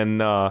 And then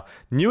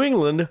New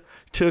England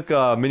took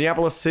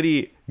Minneapolis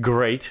City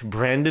great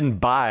Brandon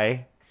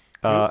Bai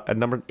at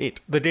number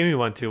 8. The game he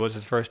went to was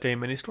his first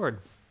game and he scored.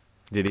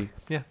 Did he?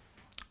 Yeah.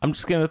 I'm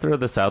just going to throw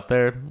this out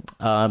there.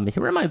 He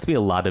reminds me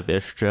a lot of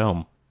Ish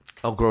Joe.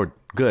 Oh, good.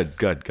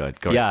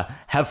 Yeah,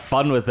 have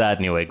fun with that,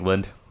 New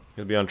England.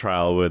 He'll be on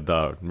trial with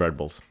Red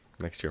Bulls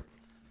next year.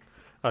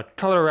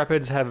 Colorado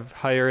Rapids have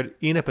hired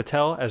Ina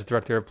Patel as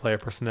Director of Player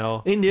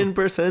Personnel, Indian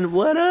person,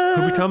 what up?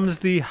 who becomes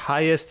the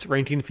highest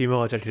ranking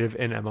female executive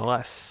in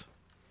MLS.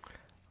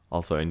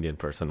 Also Indian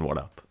person, what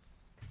up?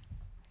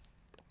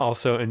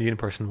 Also, Indian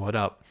person, what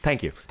up?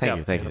 Thank you. Yeah,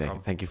 no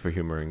problem. Thank you for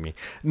humoring me.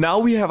 Now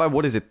we have,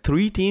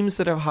 3 teams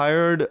that have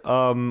hired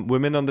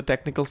women on the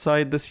technical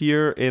side this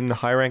year in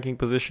high-ranking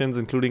positions,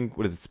 including,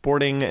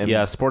 Sporting? And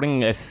Yeah,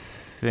 Sporting, I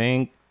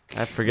think.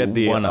 I forget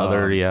the one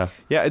other, yeah.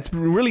 Yeah, it's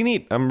really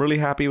neat. I'm really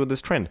happy with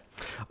this trend.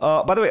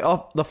 By the way,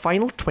 of the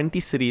final 20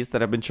 cities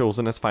that have been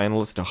chosen as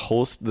finalists to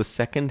host the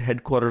second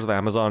headquarters of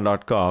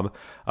Amazon.com,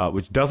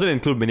 which doesn't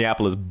include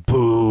Minneapolis,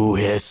 boo,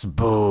 hiss,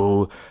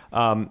 boo.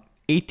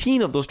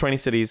 18 of those 20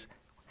 cities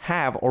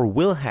have or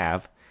will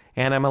have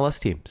an MLS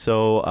team.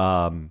 So,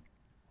 I'm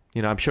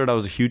sure that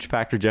was a huge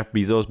factor. Jeff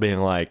Bezos being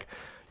like,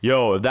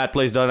 yo, if that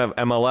place doesn't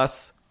have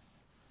MLS,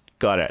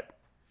 got it.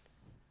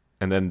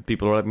 And then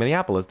people are like,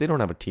 Minneapolis, they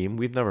don't have a team.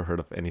 We've never heard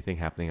of anything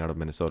happening out of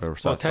Minnesota or Well,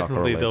 South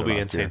technically, they'll be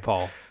in St.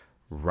 Paul.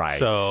 Right.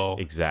 So,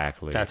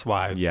 exactly. That's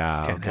why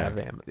Yeah. can't Okay. have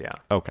them. Yeah.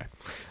 Okay.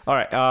 All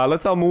right.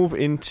 Let's now move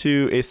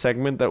into a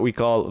segment that we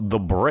call The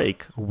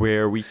Break,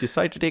 where we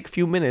decide to take a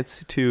few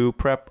minutes to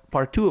prep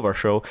part 2 of our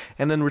show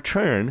and then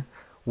return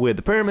with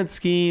the pyramid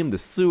scheme, the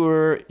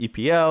sewer,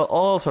 EPL,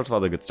 all sorts of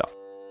other good stuff.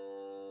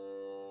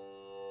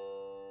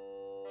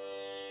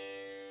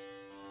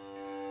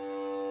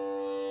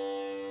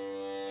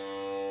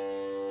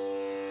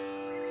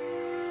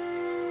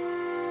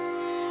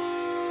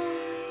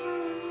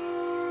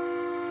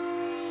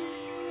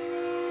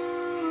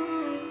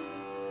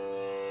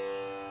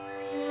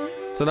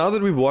 So now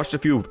that we've watched a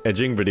few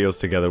edging videos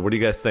together, what do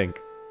you guys think?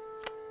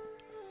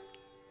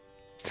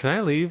 Can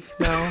I leave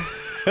now?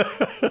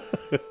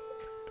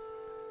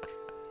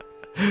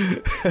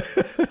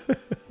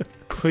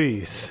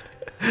 Please.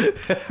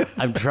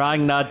 I'm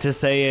trying not to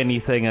say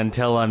anything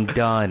until I'm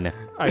done.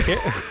 I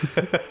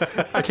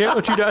can't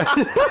look you guys.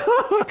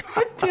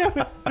 God damn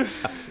it.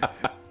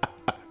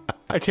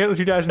 I can't look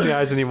you guys in the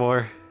eyes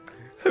anymore.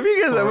 Have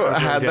you guys ever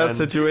had again. that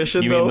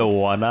situation, You though? mean the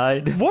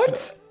one-eyed?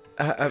 What?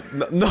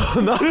 No,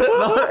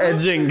 not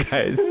edging,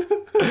 guys.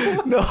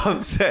 No,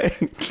 I'm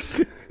saying.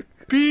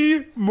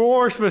 Be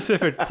more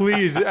specific,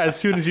 please, as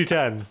soon as you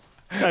can.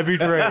 That'd be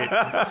great.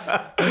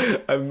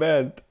 I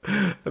meant,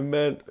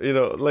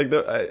 like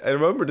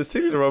I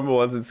distinctly remember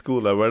once in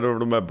school, I went over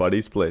to my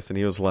buddy's place and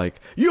he was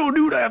like, "Yo,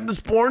 dude, I have this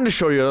porn to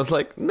show you." And I was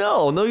like,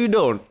 no, you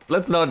don't.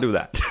 Let's not do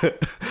that.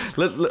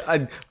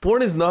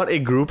 Porn is not a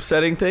group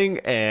setting thing,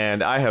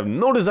 and I have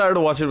no desire to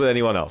watch it with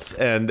anyone else.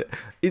 And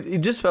it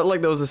just felt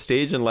like there was a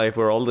stage in life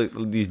where all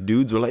these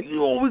dudes were like,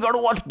 "Yo, we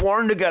gotta watch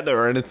porn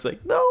together," and it's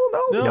like, no,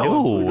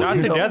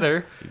 not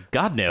together.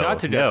 God, no. Not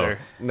together.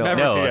 No.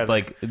 Never No, together.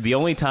 like the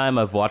only time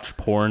I've watched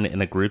porn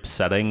in a group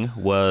setting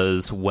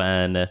was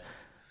when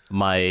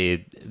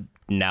my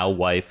now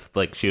wife,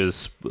 like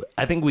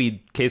I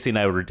think Casey and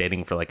I were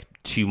dating for like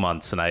 2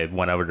 months, and I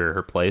went over to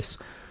her place.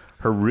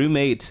 Her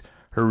roommate's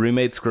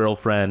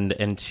girlfriend,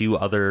 and 2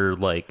 other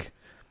like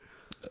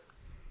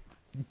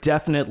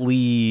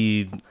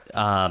definitely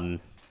on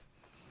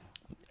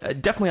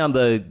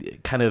the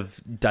kind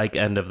of dyke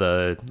end of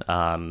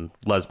the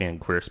lesbian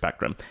queer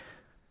spectrum.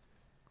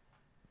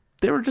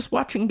 They were just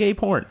watching gay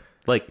porn,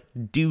 like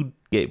dude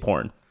gay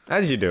porn.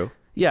 As you do.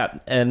 Yeah,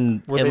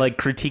 and they- like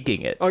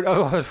critiquing it. I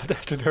was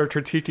after they were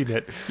critiquing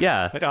it.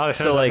 Yeah, Like, oh,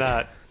 so like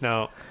that.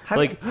 No.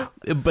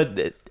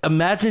 but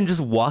imagine just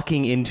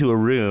walking into a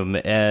room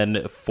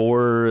and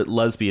 4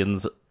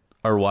 lesbians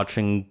are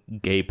watching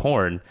gay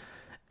porn,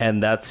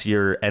 and that's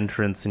your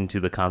entrance into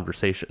the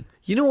conversation.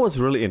 You know what's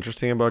really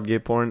interesting about gay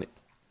porn?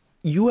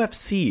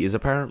 UFC is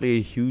apparently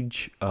a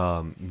huge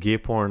gay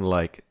porn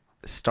like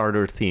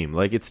starter theme.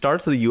 Like it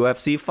starts with a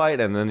UFC fight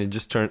and then it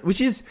just turns,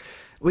 which is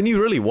when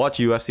you really watch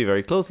UFC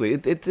very closely,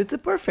 it's a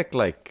perfect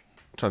like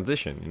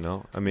transition. You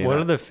know, I mean, One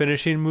of the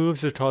finishing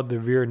moves is called the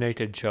rear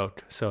naked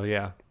choke. So,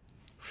 yeah.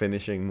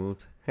 finishing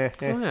moves. Oh,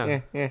 yeah.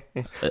 They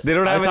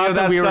don't have any thought of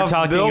that that we were stuff.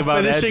 talking No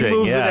about finishing edging,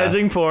 moves yeah. in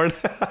edging porn.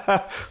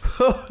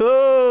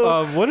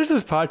 What is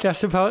this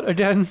podcast about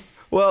again?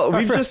 Well,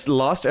 we've just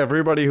lost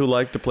everybody who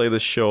liked to play the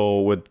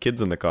show with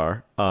kids in the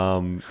car.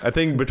 I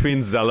think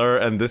between Zeller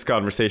and this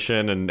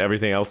conversation and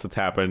everything else that's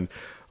happened,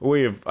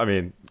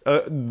 the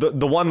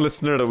one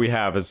listener that we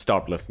have has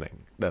stopped listening.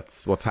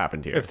 That's what's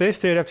happened here. If they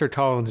stayed after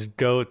Colin's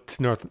goat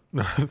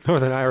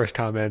Northern Irish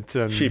comment,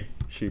 then Sheep.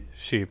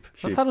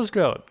 I thought it was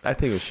goat. I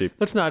think it was sheep.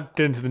 Let's not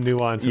get into the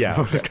nuance Yeah, of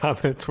what his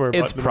comments were.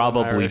 It's about the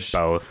Northern probably Irish.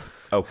 both.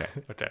 Okay.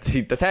 Okay.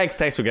 See,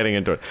 thanks for getting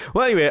into it.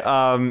 Well, anyway,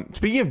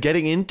 speaking of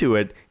getting into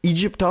it,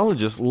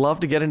 Egyptologists love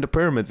to get into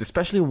pyramids,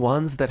 especially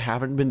ones that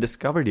haven't been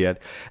discovered yet.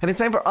 And it's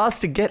time for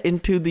us to get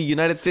into the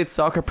United States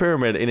soccer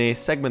pyramid in a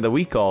segment that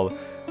we call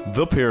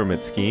The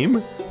Pyramid Scheme,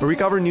 where we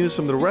cover news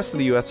from the rest of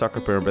the U.S. soccer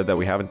pyramid that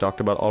we haven't talked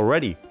about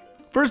already.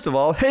 First of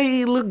all,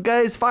 hey, look,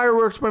 guys,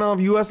 fireworks went off.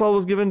 USL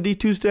was given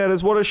D2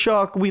 status. What a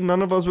shock.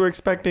 None of us were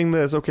expecting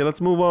this. Okay,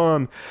 let's move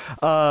on.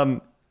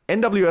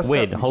 NWSL.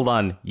 Wait, hold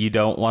on. You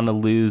don't want to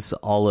lose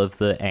all of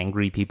the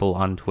angry people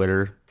on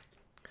Twitter?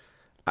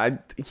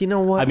 You know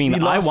what? I mean,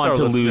 I want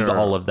to lose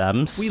all of them.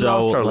 We so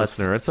lost our let's-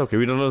 listener. It's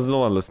okay. There's no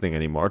one listening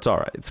anymore. It's all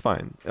right. It's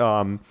fine.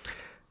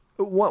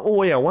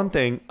 One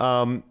thing.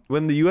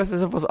 When the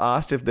USSF was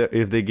asked if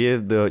they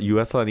gave the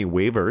USL any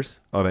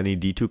waivers of any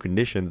D2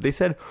 conditions, they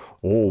said,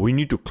 "Oh, we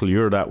need to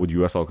clear that with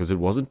USL because it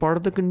wasn't part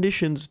of the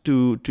conditions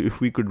to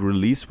if we could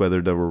release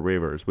whether there were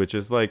waivers." Which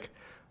is like,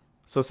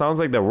 so it sounds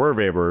like there were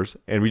waivers,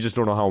 and we just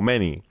don't know how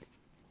many.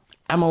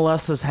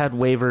 MLS has had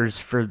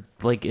waivers for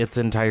like its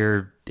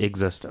entire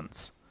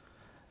existence.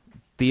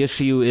 The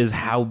issue is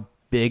how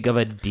big of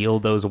a deal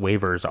those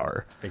waivers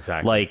are.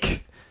 Exactly.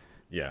 Like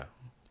Yeah.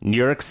 New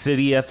York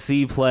City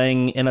FC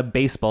playing in a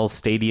baseball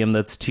stadium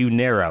that's too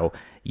narrow.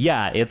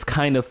 Yeah, it's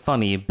kind of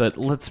funny, but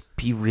let's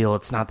be real,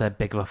 it's not that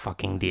big of a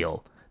fucking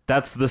deal.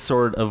 That's the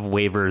sort of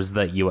waivers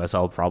that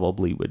USL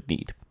probably would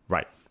need.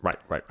 Right.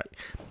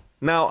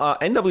 Now,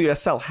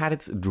 NWSL had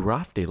its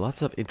draft day.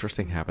 Lots of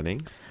interesting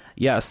happenings.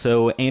 Yeah,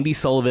 so Andy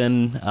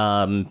Sullivan,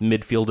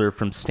 midfielder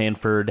from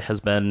Stanford, has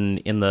been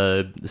in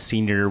the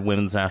senior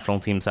women's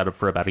national team setup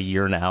for about a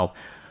year now.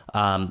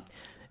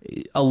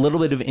 A little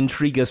bit of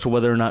intrigue as to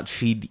whether or not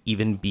she'd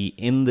even be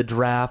in the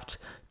draft.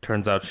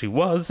 Turns out she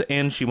was,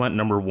 and she went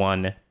number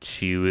 1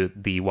 to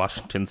the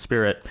Washington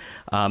Spirit.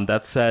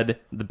 That said,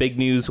 the big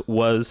news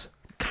was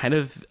kind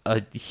of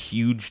a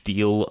huge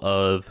deal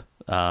of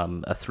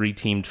a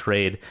 3-team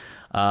trade.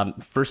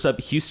 First up,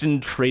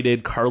 Houston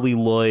traded Carly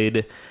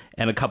Lloyd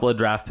and a couple of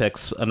draft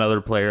picks, another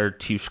player,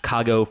 to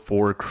Chicago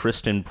for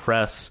Kristen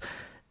Press.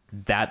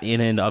 That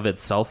in and of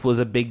itself was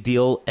a big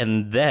deal.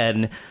 And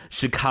then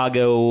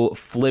Chicago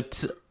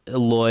flipped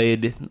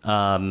Lloyd,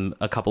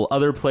 a couple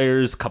other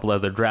players, a couple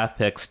other draft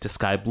picks to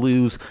Sky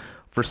Blues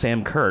for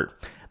Sam Kerr.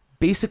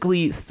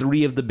 Basically,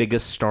 3 of the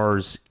biggest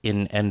stars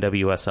in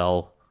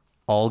NWSL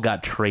all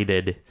got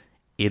traded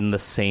in the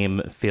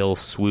same fail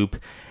swoop.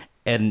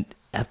 And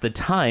at the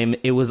time,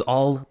 it was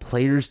all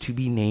players to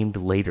be named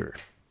later.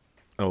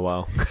 Oh,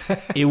 wow.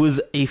 It was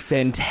a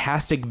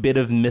fantastic bit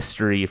of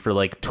mystery for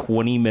like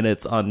 20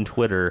 minutes on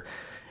Twitter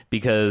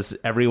because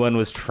everyone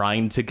was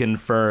trying to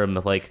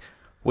confirm, like,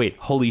 Wait,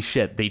 holy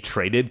shit, they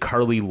traded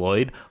Carly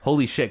Lloyd?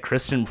 Holy shit,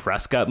 Kristen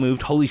Press got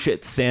moved? Holy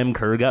shit, Sam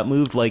Kerr got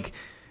moved? Like,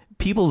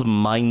 people's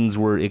minds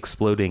were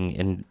exploding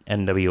in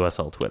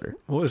NWSL Twitter.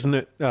 Well, isn't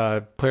it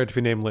player to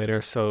be named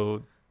later,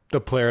 so the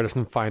player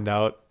doesn't find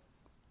out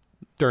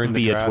during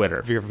the Via draft,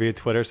 Twitter. via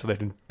Twitter, so they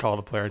can call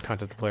the player and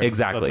contact the player.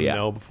 Exactly, let them yeah.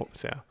 know before,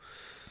 so,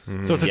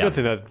 yeah. So it's a Yeah. good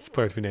thing that it's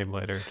player to be named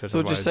later. So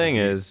what you're saying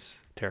is,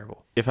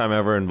 terrible. if I'm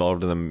ever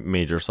involved in a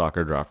major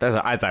soccer draft,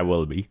 as I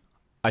will be,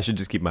 I should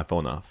just keep my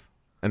phone off,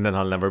 and then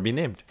I'll never be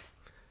named.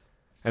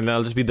 And then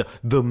I'll just be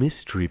the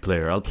mystery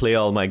player. I'll play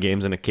all my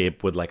games in a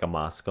cape with like a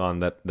mask on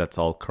that's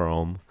all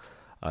chrome.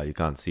 You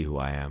can't see who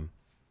I am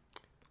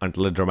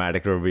until a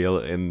dramatic reveal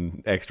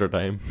in extra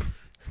time.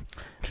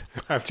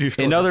 After you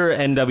In other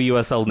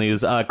NWSL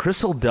news,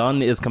 Crystal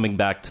Dunn is coming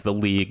back to the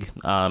league.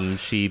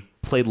 She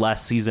played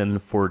last season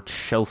for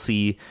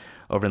Chelsea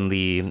over in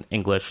the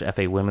English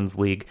FA Women's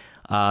League.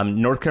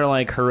 North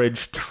Carolina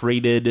Courage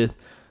traded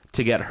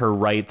to get her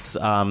rights.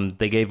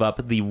 They gave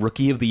up the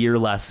Rookie of the Year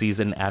last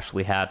season,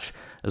 Ashley Hatch,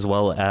 as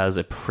well as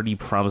a pretty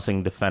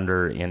promising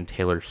defender in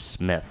Taylor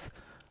Smith.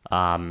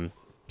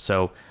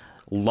 So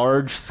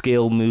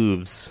large-scale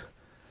moves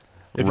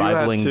If you had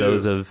rivaling to-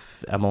 those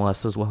of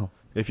MLS as well.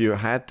 If you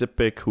had to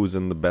pick who's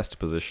in the best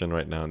position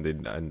right now in the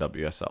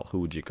NWSL,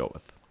 who would you go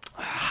with?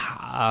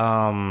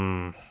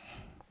 I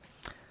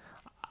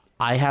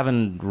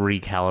haven't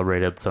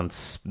recalibrated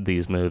since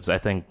these moves. I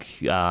think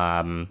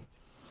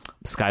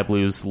Sky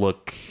Blues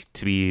look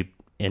to be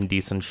in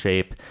decent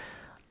shape.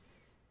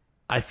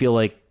 I feel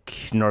like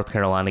North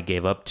Carolina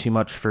gave up too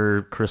much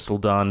for Crystal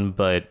Dunn,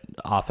 but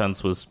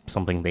offense was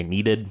something they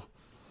needed.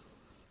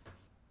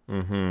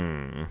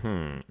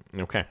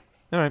 Okay.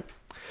 All right.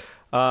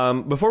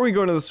 Before we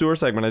go into the sewer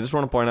segment, I just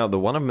want to point out that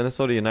one of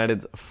Minnesota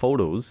United's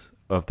photos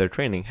of their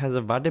training has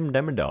a Vadim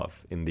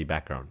Demidov in the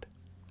background.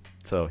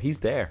 So he's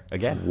there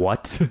again.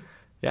 What?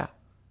 Yeah.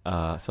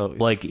 So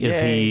Like,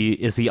 is yay.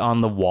 he on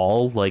the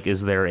wall? Like,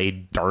 is there a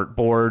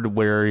dartboard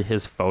where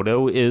his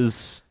photo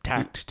is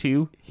tacked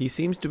to? He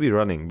seems to be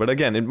running, but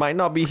again, it might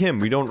not be him.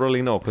 We don't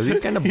really know because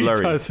he's kind of blurry.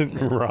 He doesn't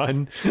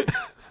run.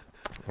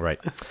 Right.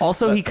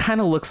 Also, he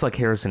kind of looks like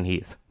Harrison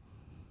Heath.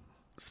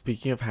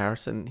 Speaking of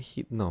Harrison,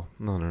 no.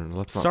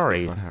 Let's not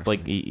Sorry, speak about Harrison.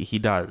 like he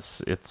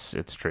does. It's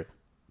true.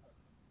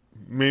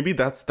 Maybe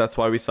that's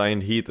why we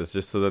signed Heath. It's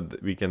just so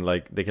that we can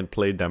they can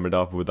play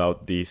Demidov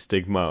without the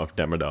stigma of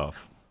Demidov.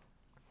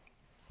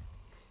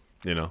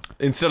 You know,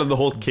 instead of the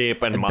whole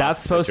cape and mask That's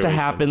supposed situation.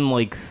 to happen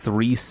like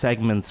 3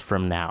 segments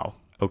from now.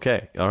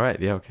 Okay, all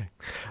right, yeah, okay.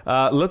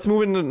 Let's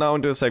move now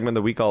into a segment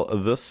that we call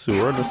The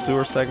Sewer. The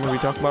Sewer segment, we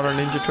talk about our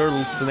Ninja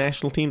Turtles. The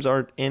national teams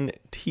are in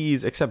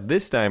tease, except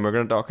this time we're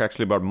going to talk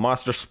actually about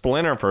Master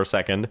Splinter for a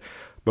second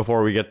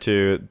before we get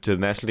to the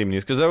national team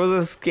news. Because there was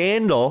a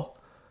scandal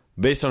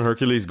based on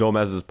Hercules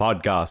Gomez's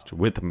podcast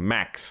with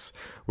Max,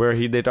 where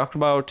they talked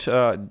about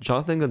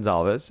Jonathan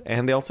Gonzalez,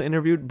 and they also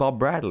interviewed Bob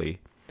Bradley.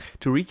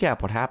 To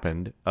recap what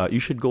happened, you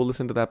should go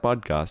listen to that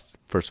podcast.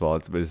 First of all,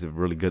 it's a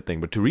really good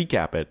thing. But to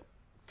recap it,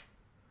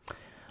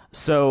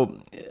 So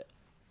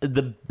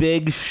the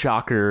big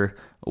shocker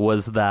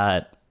was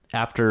that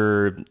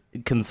after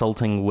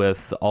consulting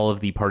with all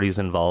of the parties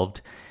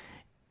involved,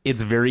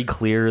 it's very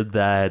clear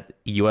that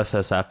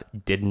USSF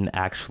didn't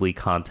actually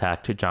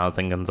contact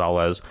Jonathan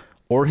Gonzalez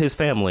or his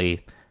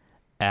family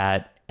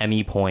at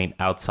any point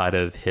outside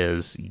of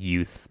his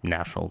youth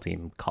national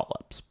team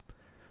call-ups.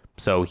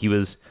 So he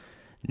was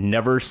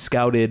never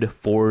scouted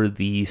for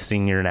the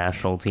senior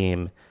national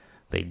team.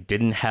 They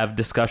didn't have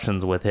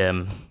discussions with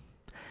him.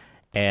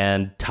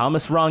 And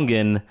Thomas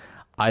Rongen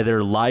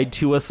either lied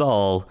to us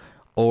all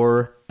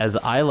or, as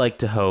I like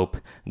to hope,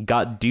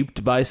 got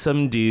duped by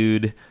some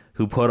dude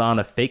who put on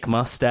a fake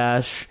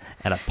mustache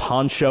and a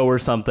poncho or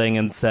something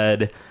and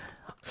said,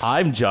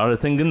 "I'm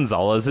Jonathan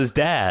Gonzalez's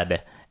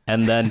dad."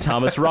 And then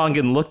Thomas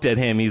Rongen looked at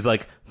him. He's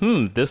like,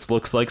 this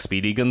looks like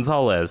Speedy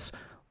Gonzalez.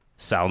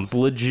 Sounds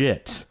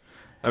legit.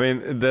 I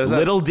mean, there's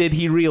Little did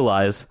he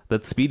realize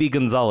that Speedy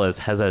Gonzalez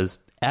has a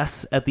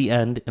S at the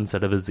end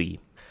instead of a Z.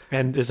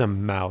 And is a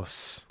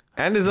mouse.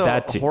 And is a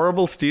That too.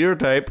 horrible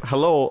stereotype.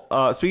 Hello.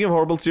 Speaking of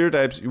horrible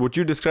stereotypes, what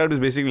you described is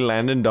basically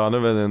Landon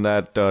Donovan in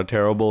that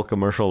terrible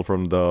commercial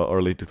from the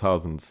early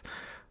 2000s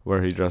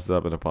where he dresses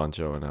up in a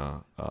poncho and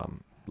a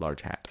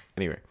large hat.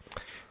 Anyway,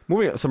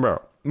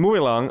 sombrero.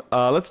 Moving along,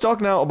 let's talk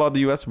now about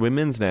the U.S.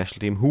 women's national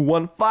team who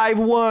won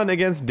 5-1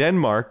 against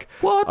Denmark.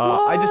 What?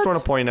 I just want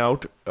to point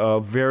out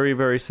very,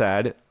 very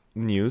sad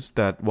news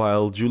that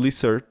while Julie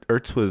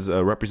Ertz was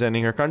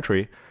representing her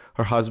country,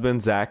 her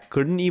husband, Zach,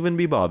 couldn't even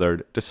be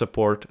bothered to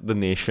support the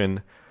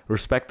nation,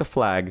 respect the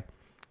flag,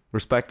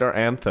 respect our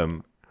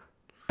anthem,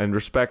 and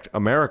respect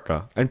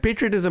America and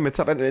patriotism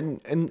itself,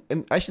 and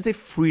I should say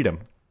freedom.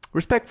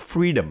 Respect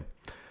freedom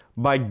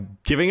by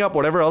giving up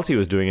whatever else he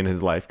was doing in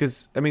his life.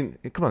 Because, I mean,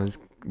 come on, his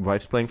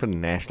wife's playing for the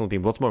national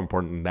team. What's more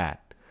important than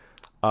that?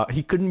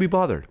 He couldn't be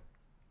bothered.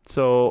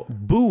 So,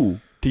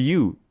 boo to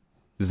you,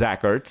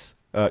 Zach Ertz.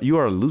 You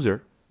are a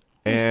loser.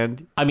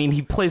 And I mean,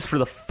 he plays for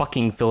the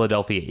fucking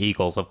Philadelphia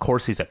Eagles. Of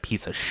course he's a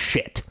piece of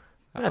shit.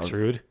 That's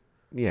rude.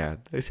 yeah,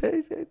 it's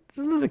a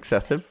little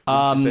excessive.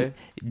 Would you say?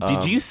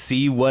 Did you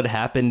see what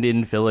happened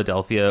in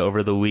Philadelphia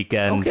over the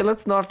weekend? Okay,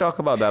 let's not talk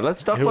about that.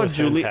 Let's talk It about was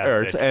Julie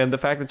fantastic. Ertz and the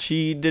fact that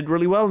she did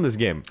really well in this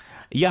game.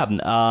 Yeah,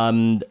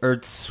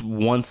 Ertz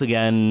once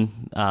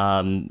again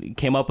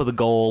came up with a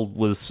goal,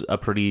 was a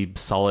pretty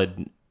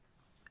solid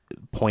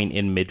point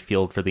in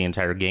midfield for the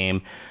entire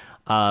game.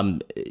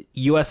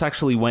 U.S.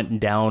 actually went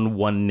down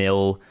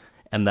 1-0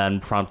 and then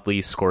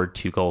promptly scored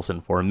 2 goals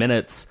in 4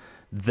 minutes.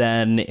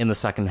 Then in the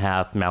second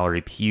half,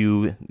 Mallory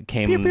Pugh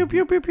came came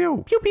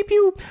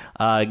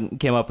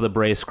up with a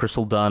brace.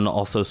 Crystal Dunn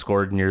also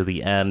scored near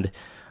the end.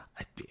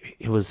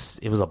 It was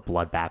a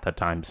bloodbath at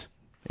times.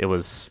 It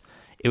was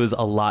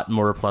a lot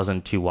more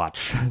pleasant to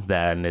watch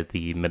than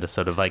the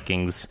Minnesota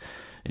Vikings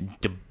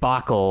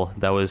debacle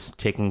that was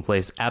taking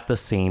place at the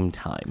same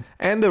time.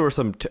 And there were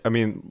some,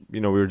 we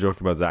were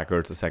joking about Zach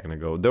Ertz a second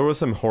ago. There were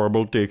some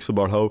horrible takes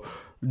about how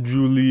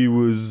Julie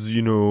was,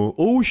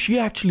 she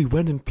actually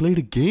went and played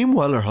a game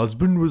while her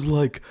husband was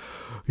like,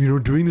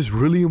 doing this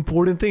really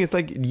important thing. It's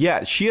like,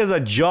 yeah, she has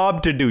a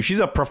job to do. She's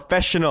a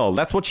professional.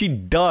 That's what she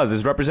does,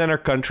 is represent her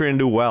country and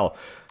do well.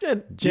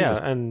 Jesus,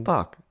 and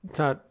fuck. it's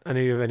not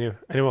anyone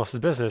else's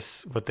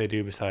business what they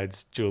do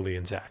besides Julie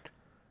and Zach.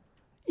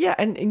 Yeah,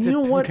 and you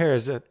know Who what?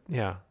 cares?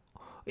 Yeah,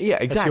 Yeah,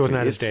 That exactly. she wasn't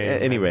at his It's-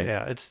 day. Anyway,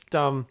 Yeah, it's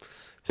dumb.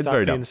 It's Stop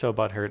very being dumb. so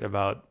butthurt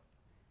about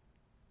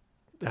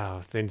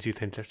things you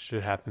think that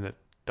should happen that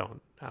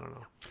don't. I don't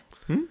know.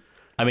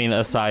 I mean,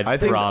 aside I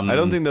from...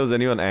 don't think there was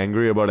anyone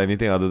angry about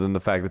anything other than the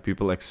fact that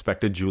people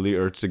expected Julie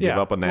Ertz to give Yeah,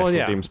 up a well, national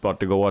yeah. team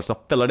spot to go watch the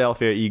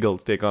Philadelphia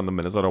Eagles take on the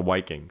Minnesota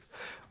Vikings.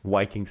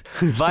 Vikings.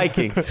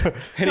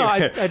 No,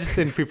 I just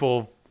think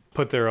people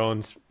put their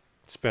own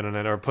spin on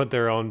it or put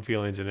their own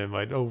feelings in it.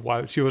 Like,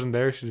 why she wasn't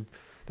there? She's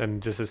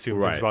then just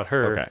assume things about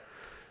her. Okay.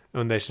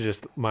 And they should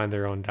just mind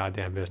their own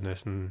goddamn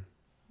business and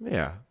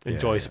Yeah.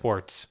 enjoy yeah.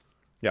 sports.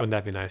 Yeah. Wouldn't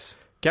that be nice?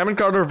 Cameron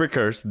Carter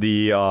Vickers,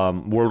 the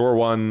World War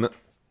I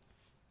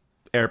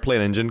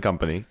airplane engine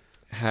company,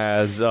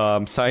 has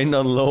signed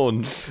on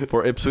loan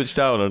for Ipswich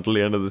Town until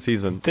the end of the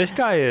season. This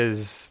guy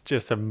is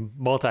just a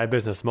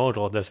multi-business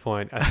mogul at this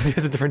point. I think he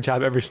has a different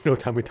job every single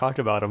time we talk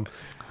about him.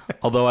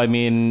 Although, I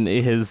mean,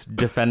 his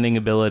defending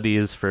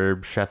abilities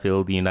for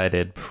Sheffield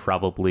United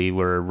probably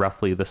were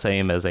roughly the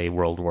same as a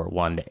World War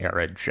I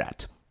era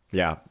jet.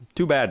 Yeah,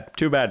 too bad.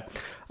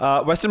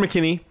 Weston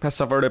McKennie has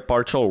suffered a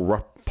partial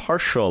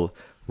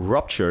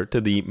rupture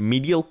to the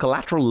medial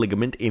collateral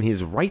ligament in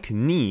his right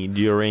knee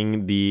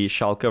during the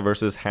Schalke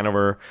versus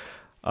Hanover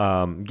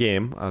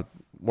game. I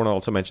want to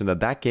also mention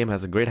that game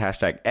has a great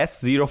hashtag,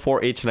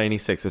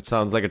 S04H96, which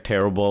sounds like a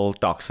terrible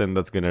toxin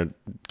that's going to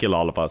kill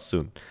all of us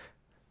soon.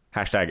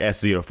 Hashtag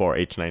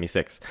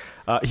S04H96.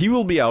 He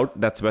will be out.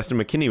 That's Weston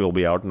McKennie will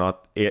be out,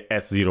 not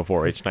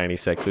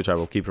S04H96, which I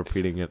will keep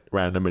repeating at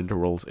random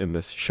intervals in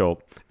this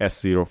show.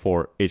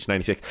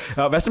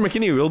 S04H96. Weston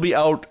McKennie will be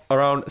out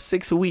around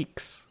 6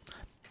 weeks.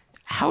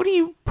 How do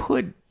you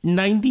put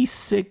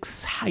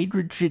 96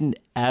 hydrogen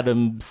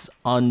atoms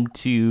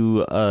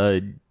onto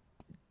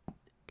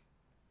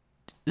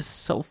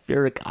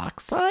sulfuric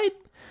oxide?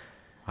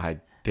 I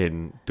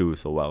didn't do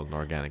so well in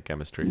organic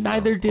chemistry.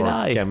 Neither did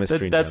I.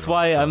 Chemistry in That's general,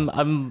 why so.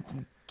 I'm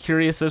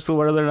curious as to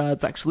whether or not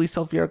it's actually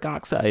sulfuric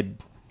oxide.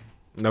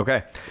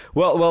 Okay.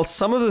 Well,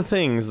 some of the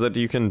things that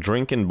you can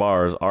drink in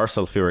bars are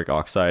sulfuric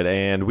oxide,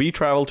 and we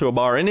traveled to a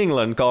bar in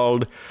England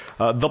called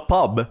The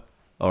Pub,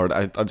 or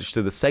I should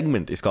say the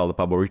segment is called The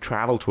Pub, where we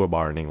travel to a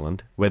bar in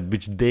England,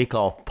 which they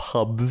call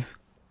pubs,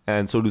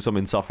 and so do some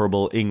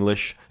insufferable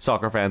English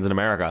soccer fans in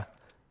America.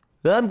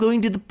 I'm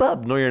going to the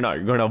pub. No, you're not.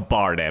 You're going to a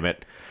bar, damn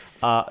it.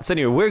 So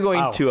anyway, we're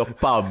going to a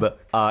pub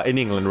in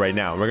England right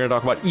now. We're going to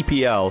talk about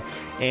EPL,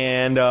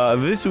 and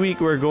this week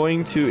we're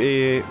going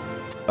to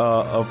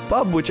a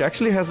pub which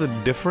actually has a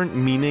different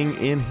meaning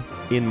in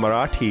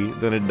Marathi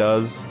than it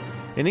does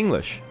in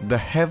English. The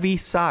Heavy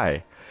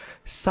Sai.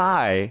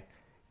 Sai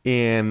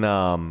in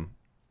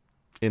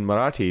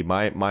Marathi,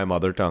 my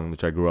mother tongue,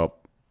 which I grew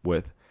up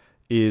with,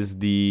 is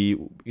the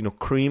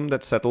cream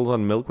that settles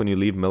on milk when you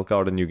leave milk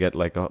out and you get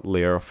like a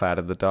layer of fat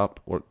at the top.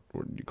 What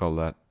do you call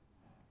that?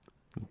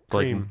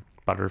 Cream.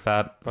 Like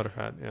butterfat.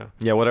 Butterfat, yeah.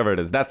 Yeah, whatever it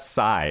is. That's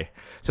Sai.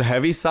 So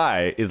Heavy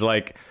Sai is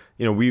like,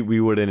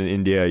 we would in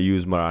India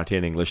use Marathi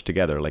and English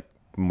together, like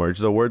merge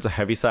the words. A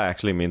Heavy Sai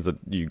actually means that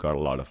you got a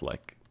lot of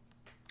like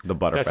the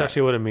butter That's fat.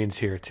 actually what it means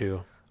here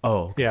too.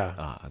 Oh, okay. Yeah,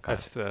 got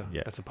that's it.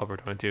 that's the pub we're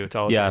going to. It's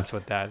all Yeah. drinks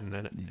with that, and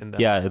then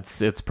Yeah,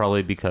 it's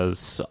probably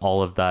because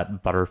all of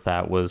that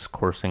butterfat was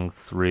coursing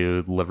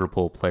through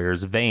Liverpool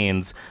players'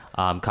 veins,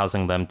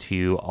 causing them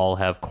to all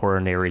have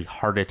coronary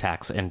heart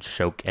attacks and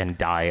choke and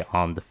die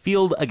on the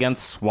field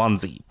against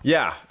Swansea.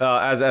 Yeah,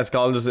 as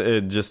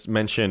Colin just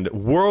mentioned,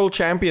 world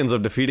champions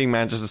of defeating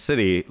Manchester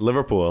City,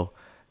 Liverpool,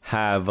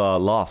 have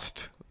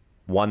lost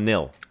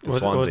 1-0 to was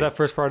Swansea. that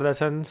first part of that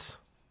sentence?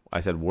 I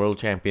said world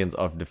champions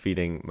of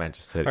defeating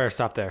Manchester City. All right,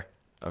 stop there.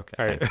 Okay.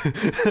 All right.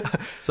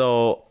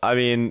 So, I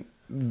mean,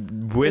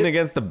 win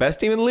against the best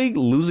team in the league,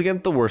 lose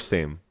against the worst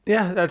team.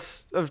 Yeah,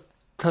 that's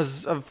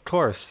because of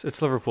course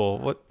it's Liverpool.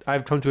 What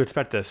I've come to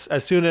expect this.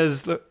 As soon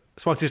as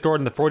Swansea scored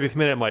in the 40th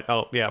minute. I'm like,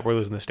 oh yeah, we're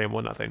losing this game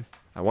 1-0.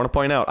 I want to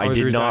point out, I was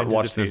did not resigned to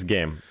watch this defeat.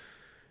 game.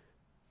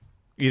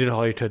 You did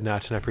all you could,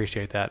 Natch, and I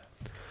appreciate that.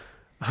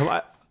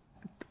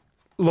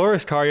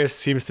 Loris Karius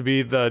seems to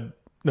be the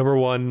number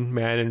one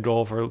man in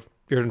goal for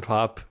Jurgen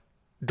Klopp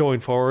going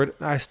forward.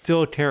 I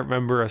still can't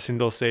remember a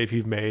single save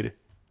you've made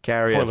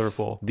Karius, for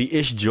Liverpool. the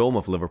Ish Jome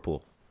of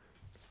Liverpool.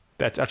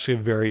 That's actually a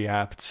very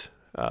apt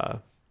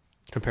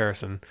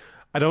comparison.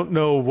 I don't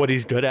know what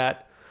he's good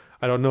at.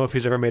 I don't know if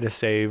he's ever made a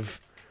save.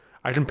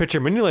 I can picture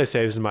Mignolet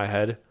saves in my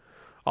head.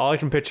 All I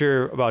can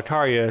picture about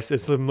Karius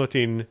is him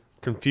looking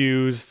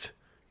confused,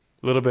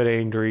 a little bit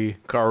angry,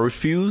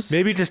 Carfuse?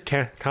 maybe just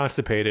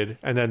constipated,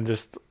 and then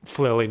just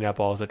flailing at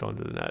balls that go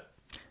into the net.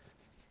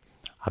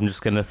 I'm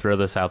just going to throw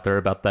this out there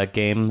about that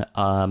game.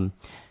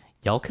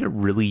 Y'all could have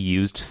really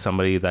used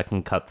somebody that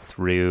can cut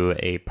through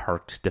a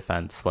parked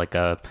defense, like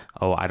a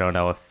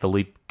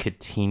Philippe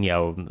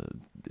Coutinho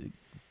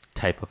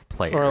type of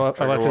player. Or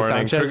Alexis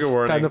Sanchez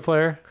kind of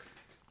player.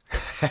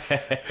 Get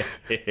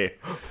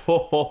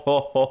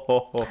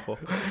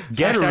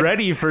Hashtag-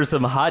 ready for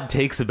some hot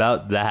takes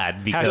about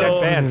that, because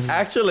Hashtag fans.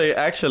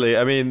 Actually,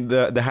 I mean,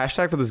 the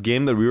hashtag for this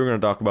game that we were going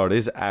to talk about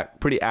is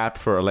pretty apt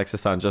for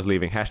Alexis Sanchez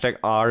leaving. Hashtag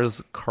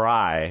ours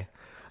cry.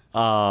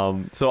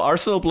 So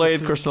Arsenal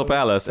played Crystal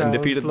Palace and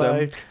defeated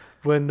them.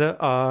 When the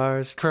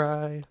R's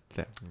cry.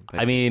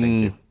 I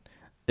mean,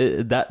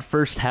 that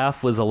first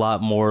half was a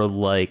lot more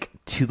like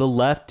to the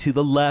left,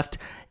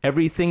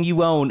 everything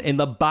you own in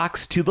the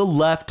box to the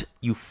left,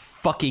 you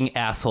fucking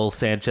asshole,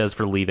 Sanchez,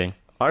 for leaving.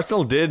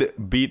 Arsenal did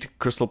beat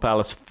Crystal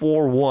Palace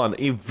 4-1,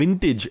 a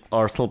vintage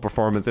Arsenal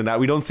performance in that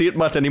we don't see it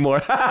much anymore.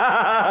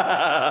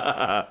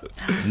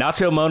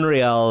 Nacho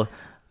Monreal,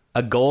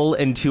 a goal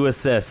and 2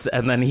 assists,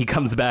 and then he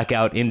comes back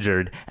out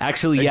injured.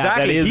 Actually, yeah,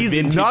 exactly. that is He's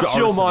vintage not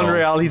Joe Arsenal.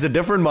 Monreal. He's a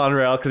different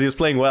Monreal because he was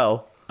playing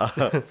well.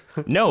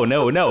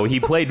 No. He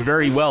played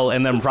very well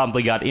and then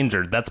promptly got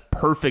injured. That's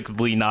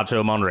perfectly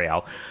Nacho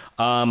Monreal.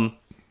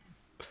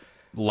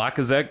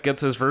 Lacazette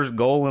gets his first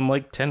goal in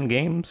like 10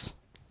 games.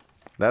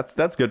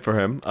 That's good for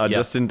him.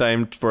 Just in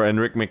time for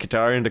Enric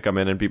Mkhitaryan to come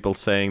in, and people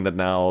saying that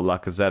now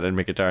Lacazette and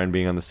Mkhitaryan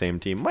being on the same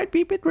team might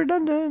be a bit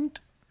redundant.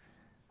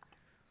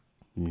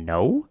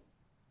 No.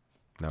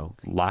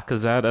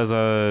 Lacazette as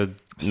a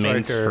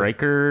main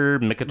striker,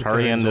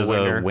 Mkhitaryan as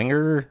a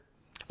winger.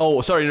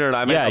 Oh, sorry, no,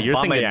 I meant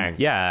You're thinking, Aubameyang.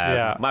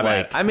 Yeah, My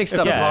like, bad. I mixed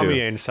up yeah, the two.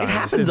 Aubameyang It signs.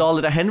 happens all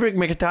the time. Henrik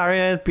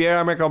Mkhitaryan,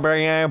 Pierre-Emerick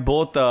Aubameyang,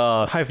 both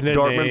Hyphenated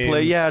Dortmund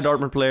names.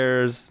 Dortmund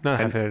players. Not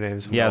hyphenated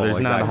names. Yeah, there's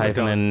not a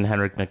exactly. hyphen in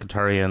Henrik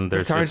Mkhitaryan.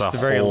 There's Mkhitaryan's just a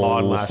very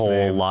long last whole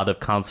name. lot of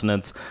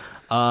consonants.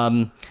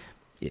 Yeah,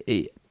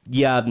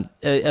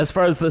 as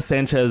far as the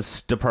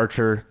Sanchez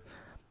departure,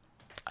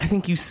 I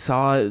think you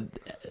saw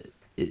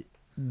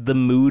the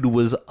mood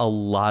was a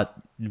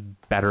lot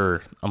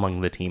better among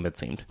the team, it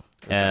seemed.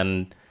 Okay.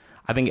 And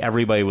I think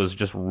everybody was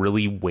just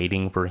really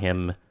waiting for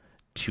him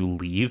to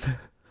leave.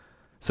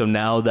 So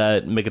now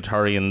that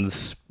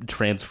Mkhitaryan's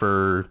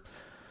transfer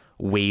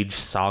wage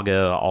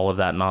saga, all of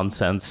that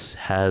nonsense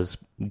has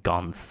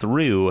gone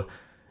through,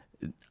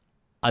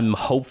 I'm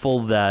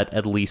hopeful that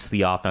at least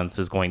the offense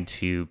is going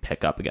to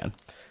pick up again.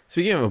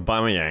 Speaking of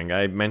Aubameyang,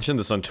 I mentioned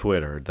this on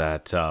Twitter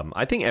that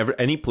I think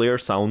any player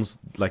sounds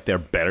like they're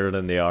better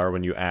than they are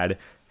when you add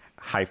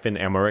hyphen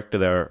Emerick to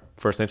their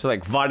first name. So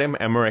like Vadim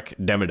Emerick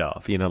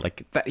Demidov,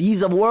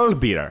 he's a world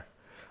beater.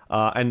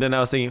 And then I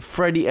was thinking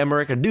Freddie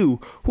Emerick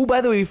Adu, who,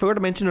 by the way, we forgot to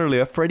mention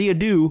earlier, Freddie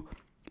Adu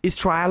is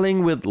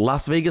trialing with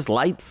Las Vegas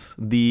Lights,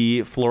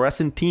 the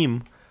fluorescent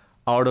team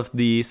out of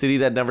the city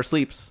that never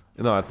sleeps.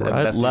 No, that's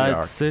Bright New light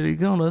York. city,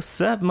 gonna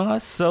set my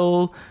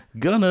soul,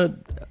 gonna...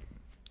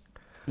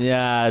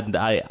 Yeah,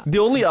 The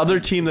only other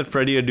team that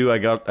Freddie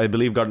Adu I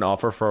believe got an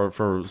offer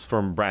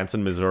from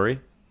Branson, Missouri.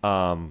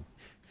 I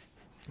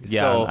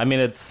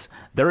mean,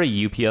 they're a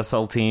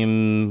UPSL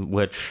team,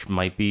 which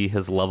might be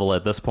his level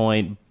at this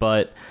point,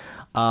 but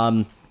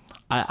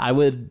I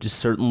would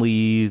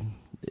certainly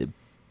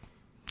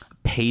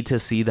pay to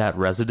see that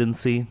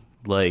residency.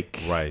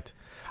 Right.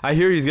 I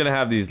hear he's gonna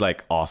have these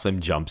awesome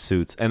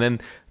jumpsuits, and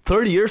then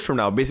 30 years from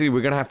now, basically,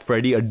 we're gonna have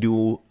Freddie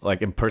Adu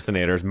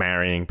impersonators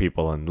marrying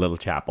people in little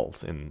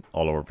chapels in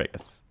all over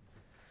Vegas.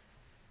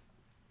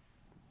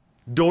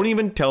 Don't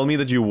even tell me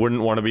that you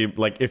wouldn't want to be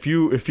if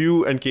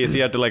you and Casey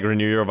had to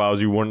renew your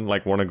vows, you wouldn't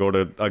want to go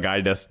to a guy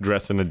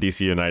dressed in a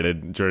DC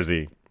United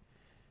jersey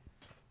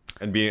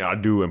and being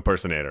an Adu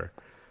impersonator.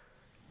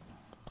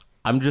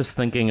 I'm just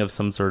thinking of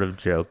some sort of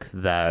joke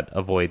that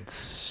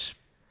avoids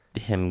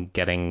him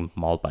getting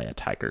mauled by a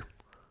tiger.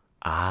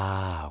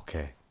 Ah,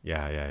 okay.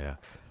 Yeah.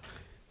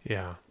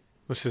 Yeah.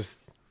 Let's just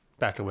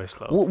back away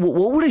slow.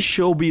 What would his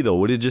show be, though?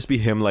 Would it just be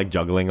him,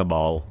 juggling a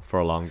ball for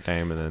a long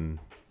time and then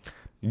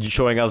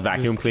showing us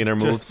vacuum cleaner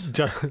moves?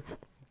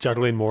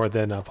 Juggling more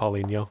than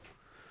Paulinho.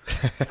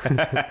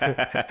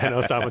 And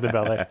Osama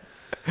Dembele.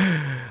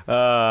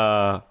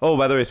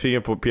 By the way, speaking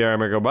of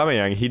Pierre-Emerick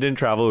Aubameyang, he didn't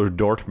travel with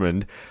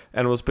Dortmund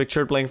and was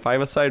pictured playing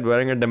five-a-side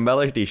wearing a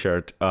Dembele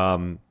t-shirt.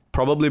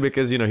 Probably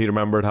because, he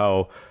remembered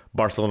how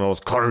Barcelona was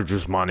courage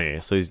is money.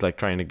 So he's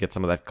trying to get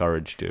some of that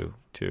courage to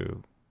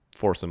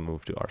force him to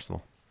move to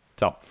Arsenal.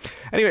 So,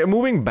 anyway,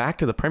 moving back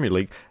to the Premier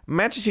League,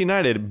 Manchester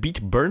United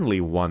beat Burnley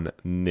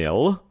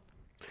 1-0.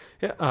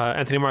 Yeah,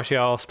 Anthony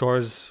Martial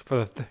scores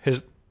for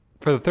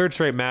the third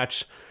straight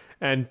match,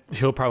 and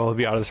he'll probably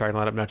be out of the starting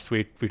lineup next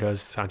week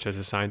because Sanchez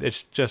is signed.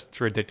 It's just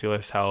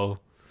ridiculous how.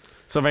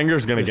 So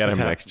Wenger's going to get him is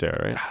next year,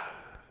 right?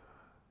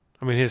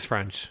 I mean, he's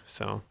French,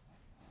 so.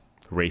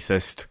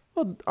 Racist.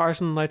 Well,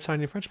 Arsenal likes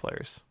signing French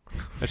players.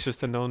 That's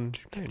just a known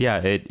thing. Yeah,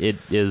 it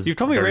is. You've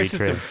told me very racist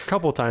true. a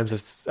couple times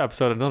this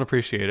episode. I don't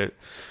apprate it.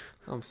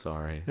 I'm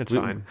sorry. It's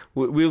fine.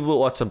 We will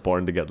watch some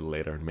porn together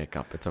later and make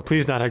up. It's okay.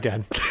 Please not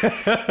again.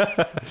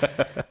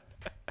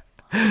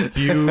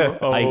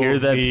 I hear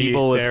that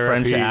people with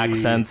French therapy.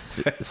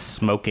 accents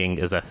smoking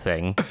is a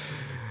thing.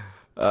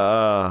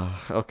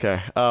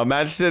 Okay.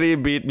 Manchester City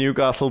beat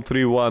Newcastle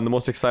 3-1. The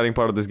most exciting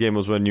part of this game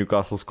was when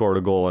Newcastle scored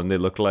a goal and they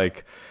looked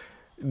like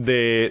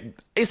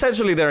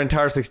essentially their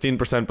entire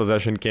 16%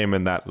 possession came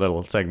in that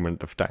little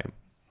segment of time.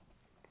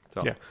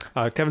 So.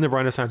 Yeah. Kevin De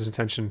Bruyne signed his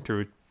intention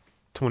through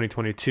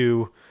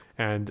 2022,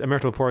 and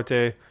Emerick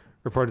Laporte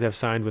reported to have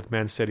signed with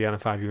Man City on a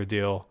 5-year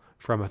deal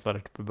from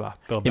Athletic Bilbao.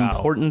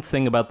 Important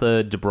thing about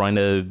the De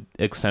Bruyne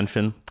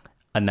extension,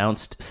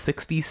 announced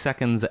 60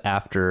 seconds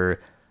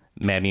after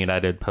Man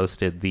United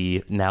posted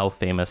the now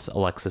famous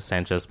Alexis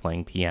Sanchez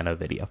playing piano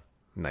video.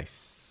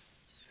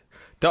 Nice.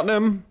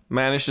 Tottenham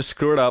managed to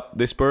screw it up.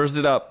 They Spursed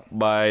it up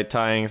by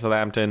tying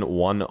Southampton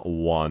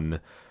 1-1.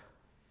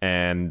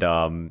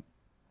 And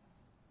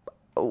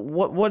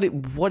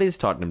what is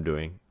Tottenham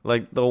doing?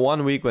 Like the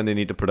 1 week when they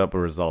need to put up a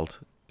result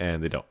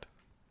and they don't.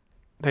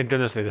 Thank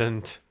goodness they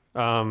didn't.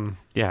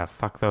 Yeah,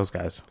 fuck those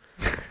guys.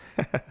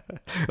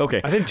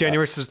 Okay. I think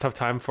January is a tough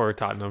time for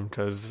Tottenham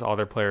because all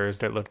their players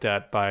get looked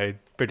at by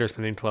bigger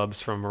spending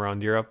clubs from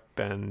around Europe,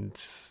 and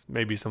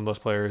maybe some of those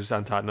players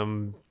on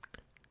Tottenham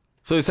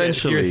So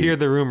essentially, hear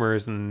the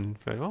rumors and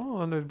think,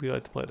 oh, I'd be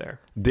like to play there.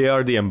 they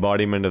are the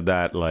embodiment of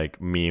that like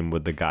meme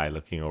with the guy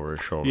looking over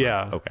his shoulder.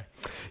 Yeah. Okay.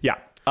 Yeah.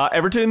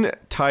 Everton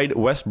tied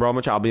West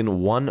Bromwich Albion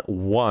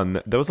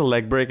 1-1. There was a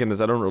leg break in this.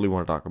 I don't really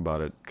want to talk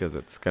about it because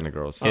it's kind of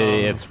gross.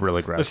 It's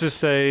really gross. Let's just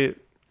say,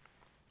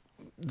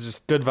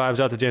 just good vibes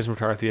out to James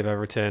McCarthy of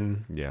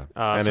Everton. Yeah.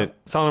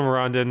 Solomon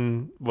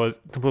Rondon was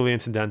completely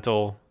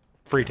incidental,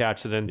 freak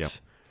accident, Yep.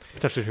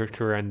 potentially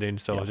career ending.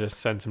 So just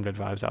send some good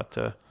vibes out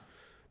to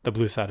the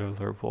blue side of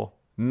Liverpool.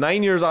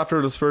 9 years after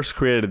it was first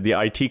created, the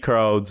IT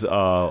crowds.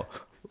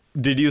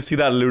 Did you see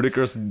that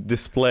ludicrous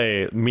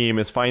display meme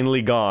is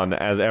finally gone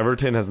as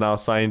Everton has now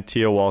signed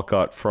Theo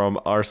Walcott from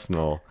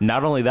Arsenal.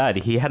 Not only that,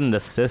 he had an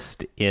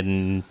assist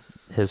in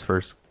his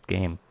first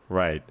game.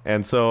 Right.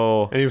 And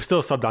so, And he was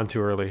still subbed on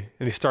too early,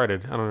 and he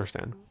started. I don't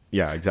understand.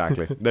 yeah,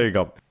 exactly. There you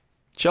go.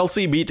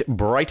 Chelsea beat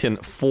Brighton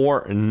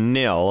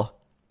 4-0.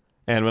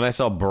 And when I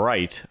saw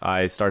Bright,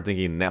 I started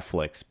thinking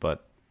Netflix,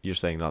 but you're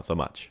saying not so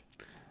much.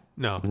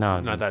 No,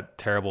 not that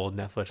terrible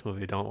Netflix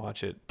movie. Don't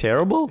watch it.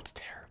 Terrible? It's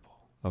terrible.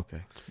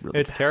 Okay.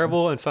 It's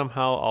terrible and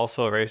somehow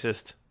also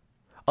racist.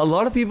 A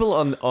lot of people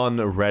on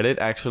Reddit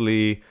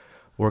actually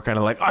were kind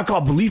of like, I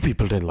can't believe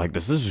people didn't like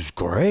this. This is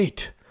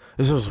great.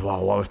 This is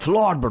wow,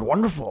 flawed but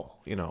wonderful.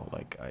 You know,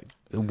 like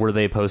Were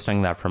they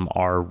posting that from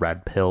our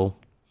red pill?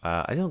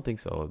 I don't think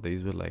so.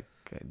 These were like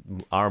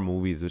our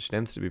movies, which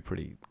tends to be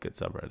pretty good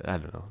subreddit. I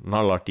don't know.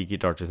 Not a lot of tiki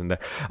torches in there.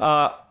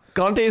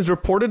 Conte is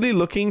reportedly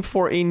looking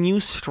for a new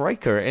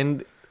striker,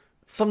 and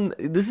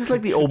this is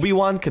like the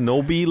Obi-Wan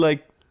Kenobi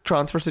like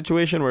transfer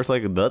situation where it's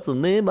like, that's a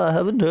name I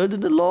haven't heard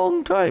in a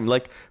long time.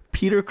 Like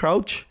Peter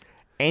Crouch,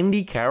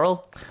 Andy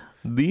Carroll.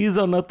 These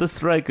are not the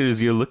strikers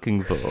you're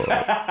looking for.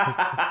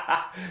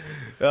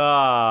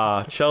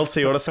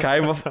 Chelsea, what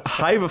a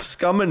hive of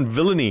scum and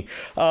villainy.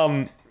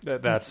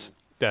 That's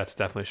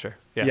definitely sure.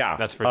 Yeah,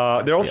 that's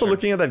for. they're also sure.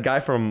 looking at that guy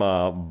from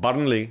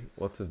Burnley.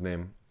 What's his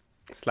name?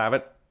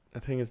 Slavitt, I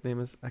think his name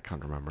is. I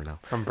can't remember now.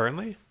 From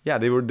Burnley. Yeah,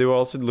 they were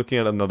also looking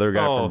at another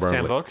guy from Burnley.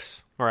 Sam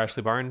Vokes or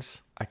Ashley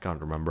Barnes. I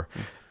can't remember.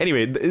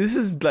 Anyway, this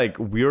is like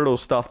weirdo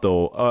stuff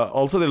though.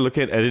 Also, they're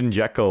looking at Edin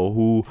Dzeko,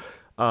 who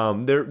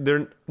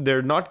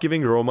they're not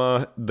giving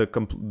Roma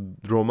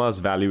Roma's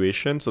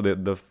valuation, so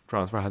the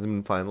transfer hasn't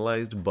been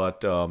finalized.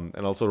 But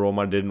and also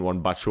Roma didn't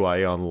want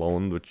Batshuayi on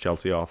loan, which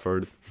Chelsea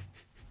offered.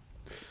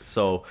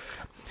 So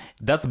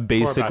That's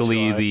basically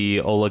Batshuayi.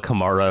 the Ola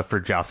Kamara for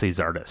Jossie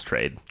Zardes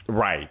trade.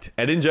 right,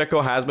 Edin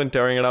Dzeko has been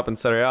tearing it up in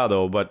Serie A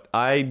though, but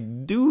I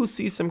do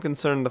see some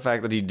concern in the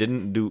fact that he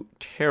didn't do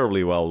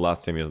terribly well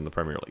last time he was in the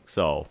Premier League.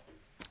 So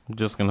I'm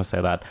just going to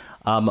say that.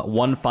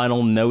 One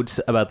final note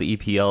about the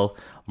EPL.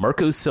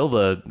 Marco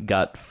Silva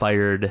got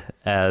fired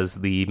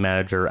as the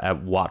manager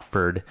at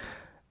Watford.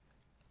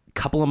 A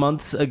couple of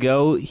months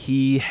ago,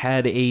 he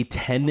had a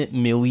 £10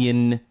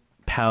 million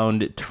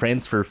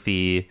transfer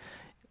fee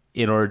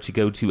in order to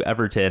go to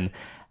Everton.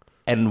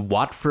 And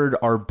Watford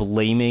are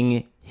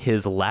blaming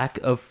his lack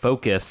of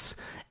focus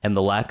and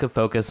the lack of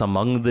focus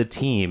among the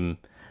team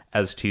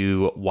as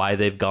to why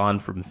they've gone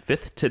from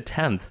 5th to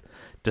 10th,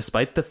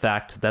 despite the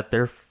fact that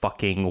they're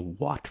fucking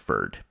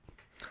Watford.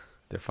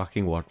 they're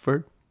fucking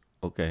Watford.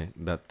 Okay,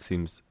 that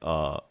seems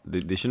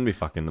they shouldn't be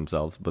fucking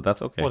themselves, but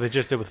that's okay. Well, they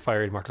just did with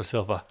fired Marco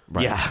Silva.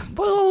 Right. Yeah.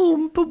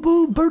 Boom, boom,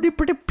 boom, birdie,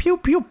 birdie, pew,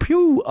 pew,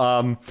 pew.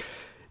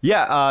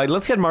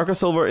 Let's get Marco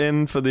Silva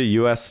in for the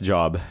U.S.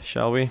 job,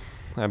 shall we?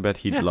 I bet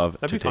he'd love to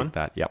that'd be take fun.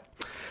 that. Yeah.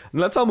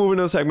 And let's all move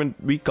into a segment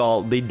we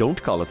call They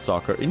Don't Call It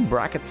Soccer. In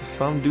brackets,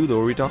 some do, though,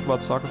 where we talk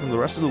about soccer from the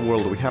rest of the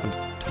world that we haven't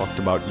talked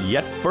about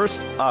yet.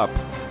 First up,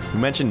 we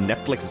mentioned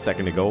Netflix a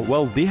second ago.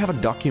 Well, they have a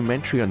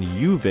documentary on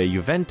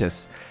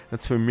Juventus,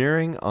 that's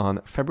premiering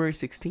on February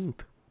 16th.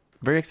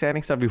 Very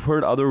exciting stuff. We've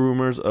heard other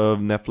rumors of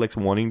Netflix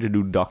wanting to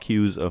do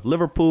docus of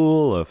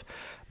Liverpool, of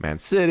Man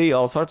City,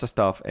 all sorts of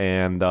stuff.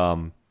 And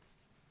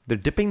they're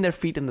dipping their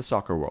feet in the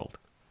soccer world.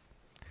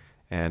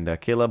 And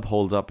Caleb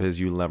holds up his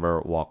You'll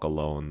Never Walk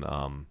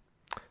Alone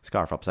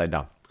scarf upside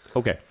down.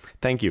 Okay,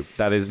 thank you.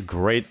 That is a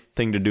great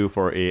thing to do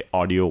for a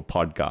audio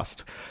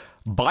podcast.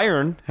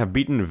 Bayern have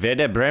beaten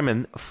Werder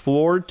Bremen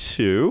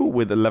 4-2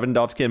 with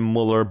Lewandowski and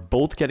Muller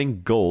both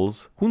getting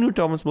goals. Who knew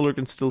Thomas Muller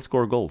can still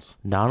score goals?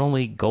 Not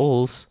only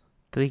goals,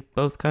 they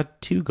both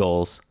got 2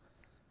 goals.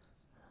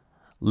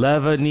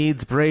 Leva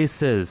needs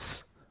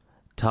braces.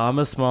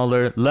 Thomas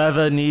Muller.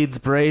 Leva needs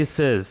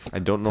braces. I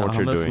don't know what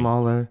you're Thomas doing.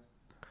 Muller.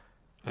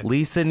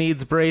 Lisa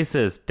needs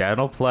braces.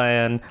 Dental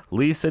plan.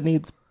 Lisa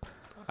needs...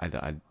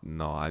 I'm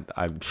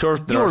sure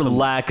there Your are some...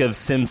 lack of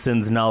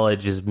Simpsons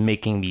knowledge is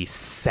making me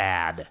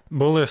sad.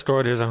 Muller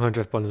scored his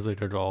 100th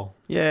Bundesliga goal.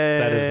 Yeah.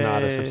 That is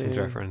not a Simpsons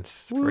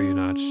reference for you,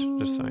 Notch,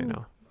 just so you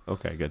know.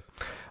 Okay, good.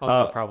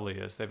 Although it probably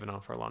is. They've been on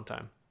for a long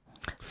time.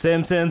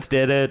 Simpsons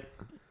did it.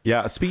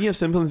 Yeah, speaking of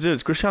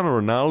Simpsons, Cristiano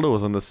Ronaldo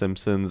was on The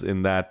Simpsons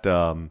in that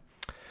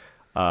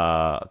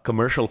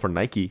commercial for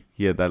Nike.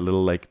 He had that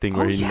little thing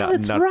where he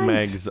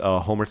nutmegs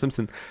Homer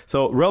Simpson.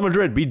 So Real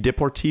Madrid beat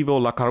Deportivo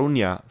La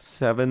Coruña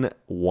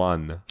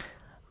 7-1.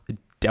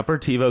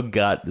 Deportivo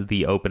got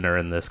the opener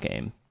in this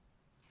game.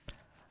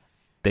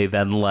 They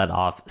then let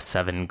off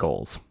 7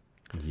 goals.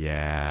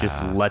 Yeah.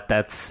 Just let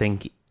that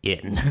sink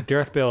in.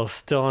 Gareth Bale is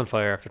still on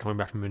fire after coming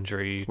back from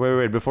injury.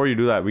 Wait. Before you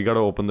do that, we got to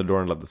open the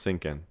door and let the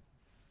sink in.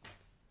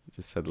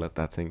 Just said let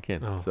that sink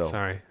in. Oh, so,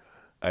 sorry.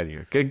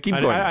 Anyway, keep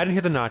going. I didn't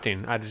hear the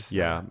knocking. I just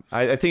Yeah,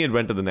 I think it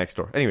went to the next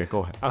door. Anyway, go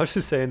ahead. I was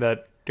just saying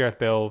that Gareth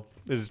Bale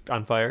is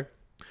on fire,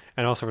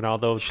 and also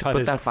Ronaldo cut Put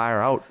his. that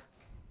fire out.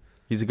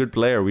 He's a good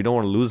player. We don't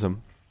want to lose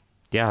him.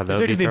 Yeah, that I'm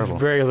would be taking things terrible.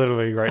 very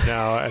literally right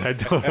now, and I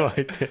don't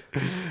like it.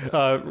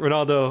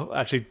 Ronaldo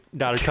actually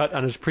got a cut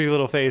on his pretty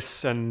little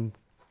face, and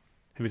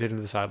he'll be taken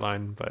to the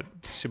sideline, but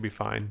should be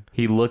fine.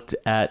 He looked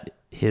at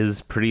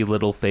his pretty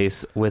little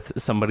face with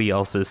somebody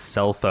else's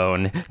cell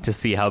phone to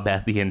see how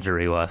bad the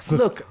injury was.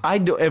 Look,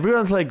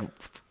 everyone's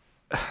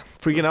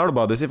freaking out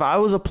about this. If I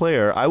was a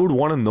player, I would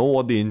want to know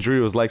what the injury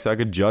was like so I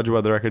could judge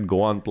whether I could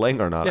go on playing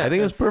or not. Yeah, I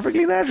think it was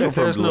perfectly natural If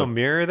for him there's to no look.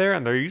 mirror there,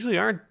 and there usually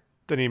aren't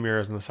any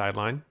mirrors on the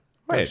sideline,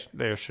 Right.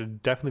 there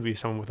should definitely be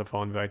someone with a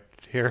phone right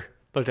here.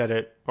 Look at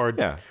it, or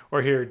Yeah.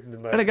 or here.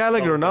 And a guy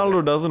like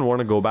Ronaldo doesn't want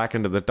to go back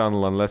into the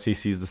tunnel unless he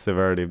sees the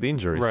severity of the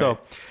injury. Right. So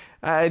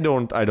I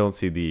don't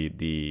see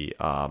the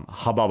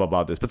hubbub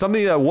about this. But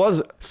something that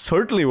was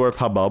certainly worth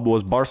hubbub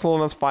was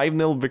Barcelona's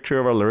 5-0 victory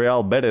over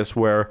Real Betis,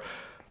 where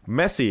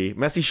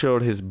Messi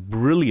showed his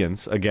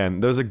brilliance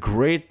again. There's a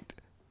great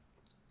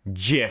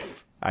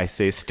gif, I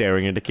say,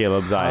 staring into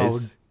Caleb's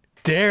eyes.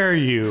 Dare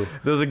you?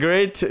 There's a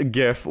great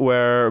gif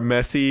where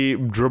Messi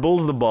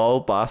dribbles the ball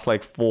past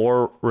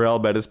 4 Real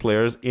Betis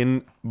players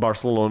in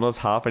Barcelona's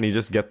half, and he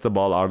just gets the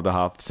ball out of the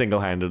half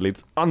single-handedly.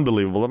 It's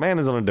unbelievable. The man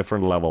is on a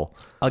different level.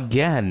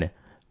 Again,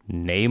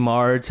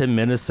 Neymar to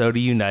Minnesota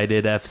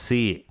United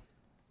FC.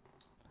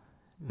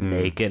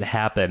 Make it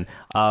happen.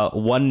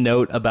 One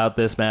note about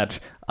this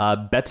match.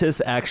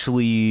 Betis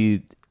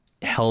actually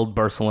held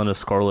Barcelona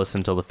scoreless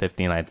until the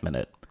 59th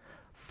minute.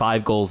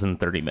 5 goals in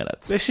 30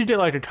 minutes. They should get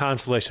a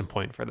consolation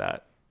point for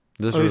that.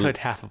 Just, At least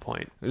half a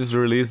point. just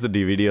release the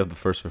DVD of the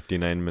first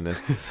 59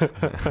 minutes.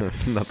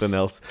 Nothing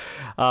else.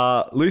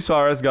 Luis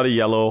Suarez got a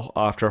yellow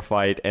after a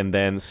fight and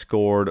then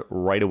scored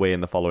right away in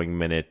the following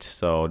minute.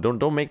 So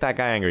don't make that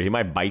guy angry. He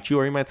might bite you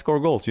or he might score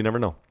goals. You never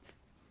know.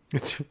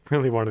 It's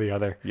really one or the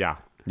other. Yeah.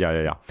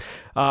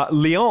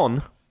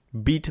 Lyon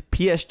beat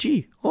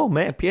PSG. Oh,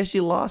 man.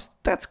 PSG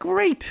lost. That's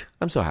great.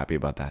 I'm so happy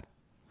about that.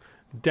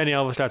 Danny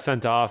Alves got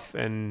sent off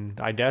in,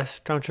 I guess,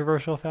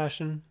 controversial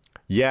fashion.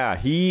 Yeah,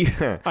 he...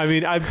 I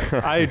mean, I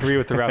agree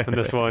with the ref in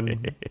this one.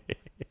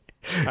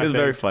 It was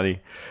very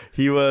funny.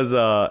 He was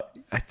I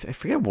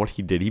forget what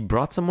he did. He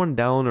brought someone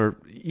down, or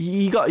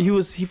he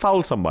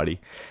fouled somebody,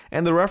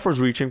 and the ref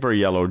was reaching for a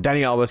yellow.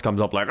 Danny Alves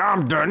comes up like,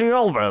 "I'm Danny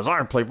Alves.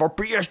 I play for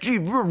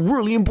PSG. We're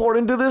really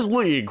important to this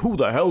league. Who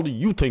the hell do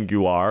you think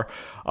you are?"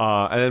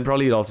 And then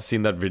probably he'd also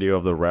seen that video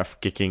of the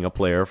ref kicking a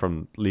player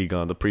from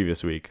Liga the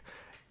previous week.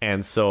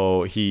 And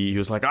so he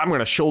was like, "I'm going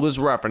to show this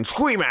ref and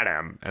scream at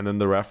him." And then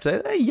the ref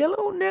said, "Hey,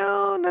 yellow?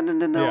 No.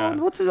 Yeah.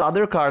 What's his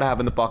other card have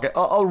in the pocket?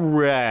 Oh,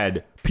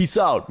 red. Peace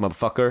out,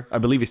 motherfucker." I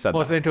believe he said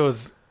Well, I that. think it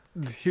was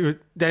Danny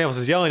Alves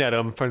was yelling at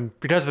him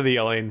because of the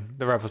yelling.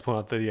 The ref was pulling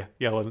out the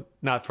yellow,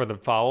 not for the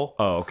foul.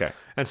 Oh, okay.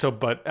 And so,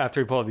 but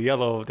after he pulled out the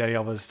yellow, Danny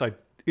Alves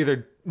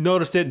either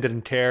noticed it and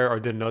didn't care, or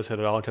didn't notice it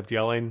at all and kept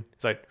yelling.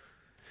 It's like,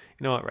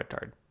 you know what,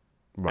 retard.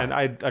 Right. And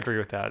I agree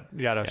with that.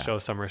 You got to show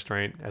some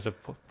restraint as a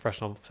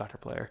professional soccer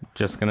player.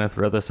 Just gonna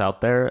throw this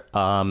out there.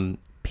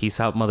 Peace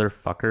out,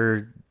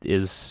 motherfucker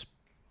is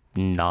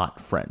not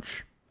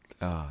French.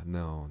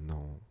 No.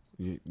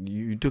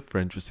 You took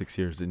French for 6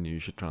 years, didn't you? You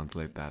should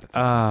translate that.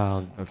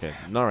 Okay,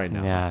 not right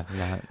now.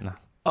 Yeah, no.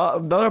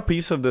 Another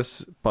piece of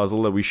this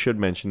puzzle that we should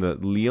mention,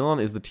 that Lyon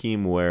is the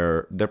team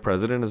where their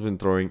president has been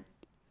throwing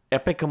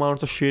epic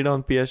amounts of shade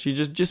on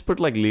PSG. Just put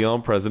like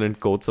Lyon president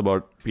quotes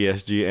about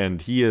PSG,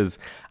 and he is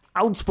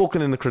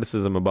outspoken in the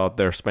criticism about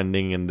their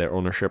spending and their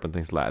ownership and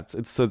things like that.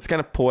 It's kind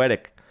of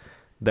poetic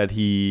that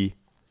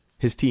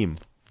his team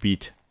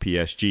beat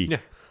PSG. Yeah.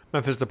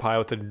 Memphis Depay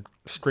with the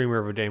screamer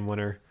of a game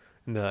winner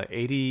in the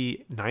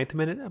 89th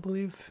minute, I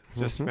believe.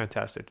 Just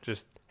fantastic.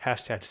 Just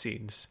hashtag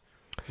scenes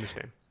in this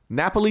game.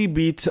 Napoli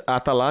beat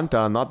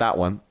Atalanta, not that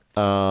one.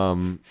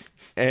 And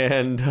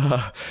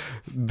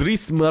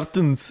Dries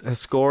Mertens has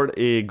scored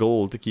a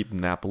goal to keep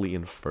Napoli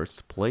in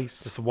first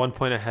place. Just 1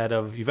 point ahead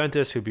of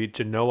Juventus, who beat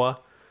Genoa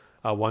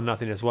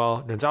 1-0 as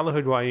well. Gonzalo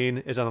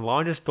Higuain is on the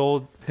longest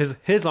goal,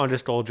 his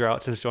longest goal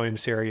drought since joining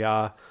Serie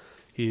A.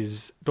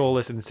 He's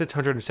goalless in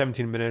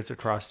 617 minutes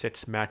across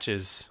 6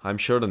 matches. I'm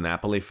sure the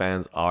Napoli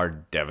fans are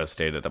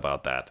devastated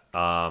about that.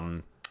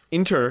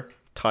 Inter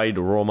tied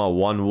Roma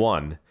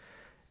 1-1.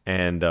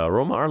 And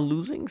Roma are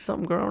losing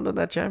some ground in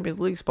that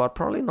Champions League spot.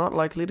 Probably not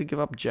likely to give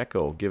up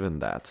Dzeko, given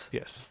that.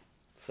 Yes.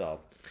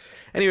 So,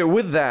 anyway,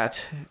 with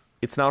that,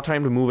 it's now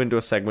time to move into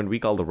a segment we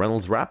call the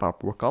Reynolds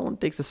Wrap-Up, where Colin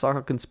takes a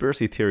soccer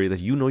conspiracy theory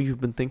that you know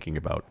you've been thinking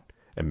about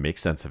and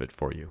makes sense of it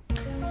for you.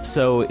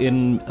 So,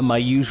 in my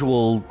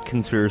usual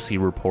conspiracy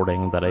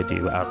reporting that I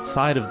do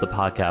outside of the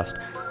podcast,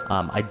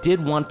 I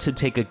did want to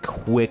take a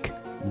quick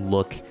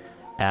look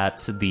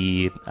at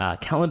the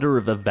calendar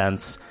of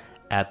events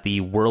at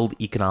the World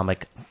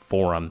Economic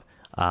Forum,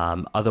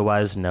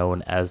 otherwise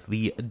known as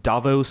the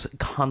Davos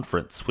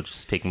Conference, which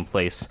is taking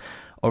place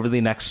over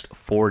the next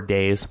 4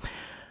 days.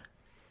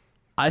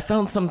 I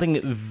found something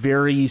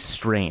very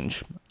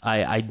strange.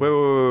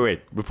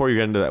 Wait. Before you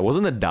get into that,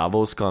 wasn't the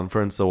Davos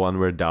Conference the one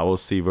where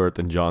Davos Seavert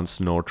and Jon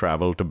Snow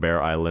traveled to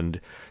Bear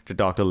Island to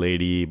talk to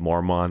Lady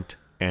Mormont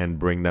and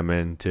bring them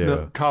into...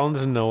 No, Colin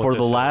doesn't know what For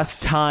this the is.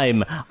 last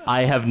time,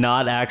 I have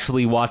not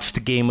actually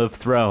watched Game of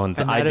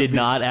Thrones. And I that'd did be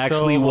not so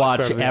actually much watch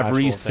better than the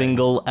every actual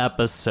single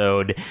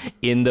episode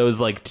in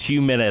those like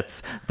 2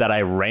 minutes that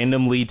I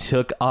randomly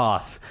took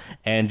off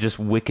and just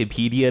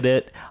Wikipedia'd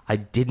it. I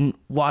didn't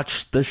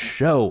watch the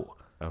show.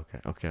 Okay.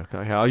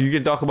 You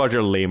can talk about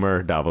your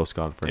lamer Davos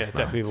Conference Yeah,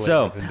 now. definitely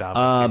So, later than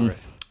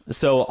Davos.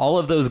 So all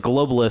of those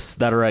globalists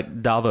that are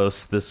at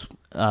Davos this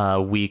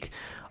week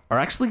are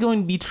actually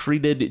going to be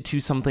treated to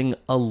something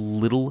a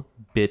little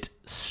bit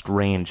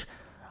strange.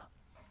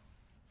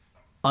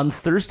 On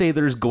Thursday,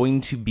 there's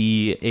going to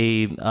be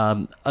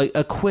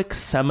a quick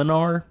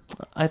seminar,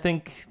 I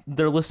think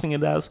they're listing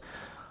it as,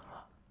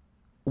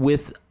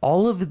 with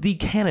all of the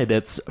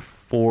candidates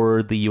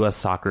for the U.S.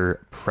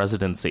 soccer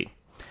presidency.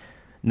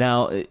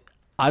 Now,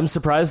 I'm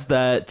surprised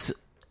that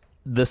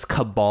this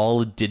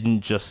cabal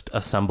didn't just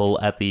assemble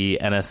at the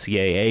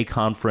NSCAA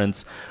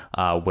conference,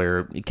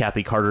 where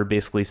Kathy Carter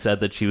basically said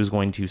that she was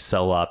going to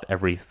sell off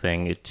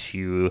everything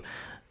to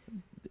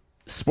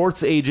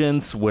sports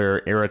agents,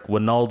 where Eric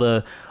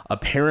Winalda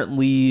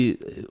apparently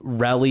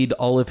rallied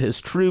all of his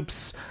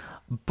troops.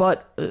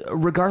 But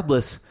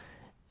regardless,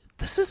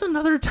 this is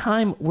another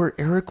time where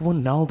Eric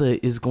Winalda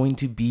is going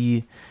to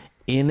be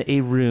in a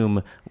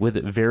room with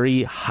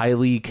very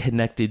highly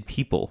connected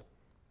people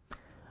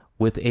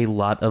with a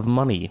lot of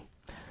money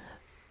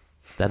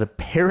that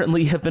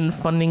apparently have been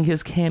funding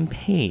his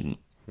campaign.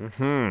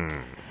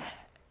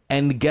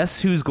 And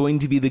guess who's going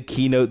to be the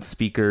keynote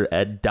speaker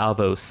at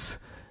Davos?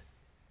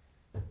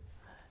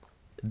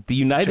 The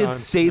United Jon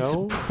States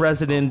Snow?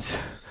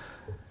 President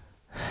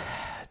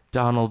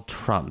Donald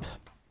Trump.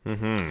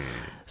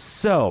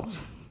 So,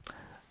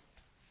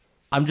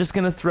 I'm just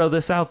going to throw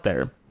this out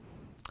there.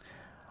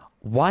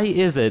 Why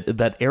is it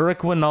that Eric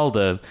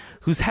Winalda,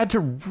 who's had to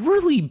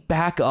really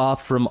back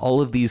off from all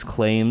of these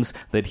claims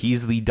that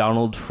he's the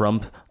Donald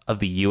Trump of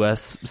the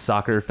U.S.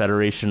 Soccer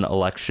Federation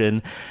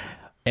election,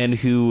 and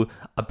who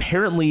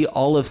apparently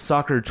all of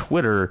soccer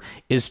Twitter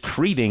is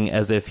treating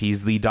as if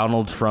he's the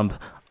Donald Trump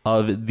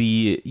of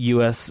the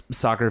U.S.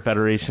 Soccer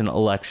Federation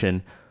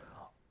election,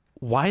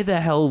 why the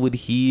hell would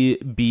he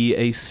be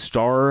a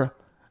star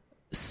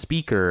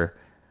speaker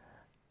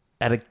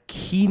at a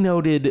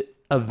keynoted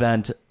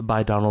event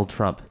by Donald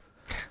Trump?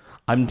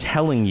 I'm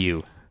telling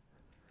you,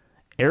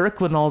 Eric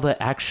Winalda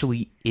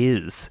actually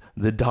is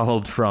the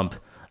Donald Trump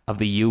of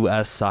the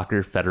U.S.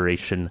 Soccer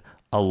Federation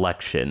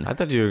election. I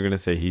thought you were going to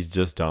say he's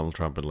just Donald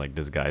Trump in like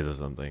disguise or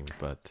something,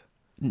 but...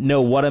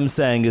 No, what I'm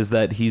saying is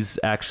that he's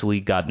actually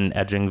got an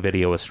edging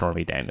video with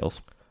Stormy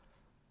Daniels.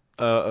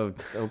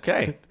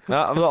 Okay.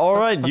 All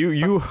right,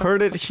 you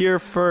heard it here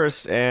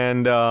first,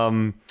 and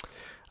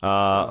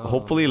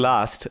hopefully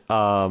last,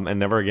 and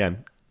never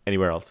again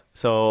anywhere else.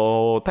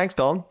 So thanks,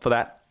 Colin, for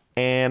that.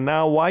 And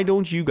now, why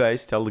don't you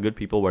guys tell the good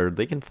people where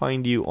they can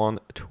find you on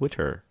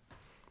Twitter?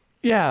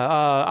 Yeah,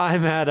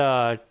 I'm at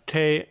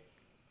Wait,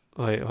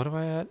 what am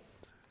I at?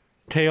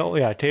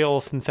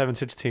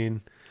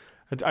 Olson716.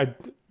 I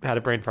had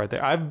a brain fart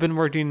there. I've been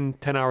working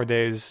 10-hour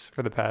days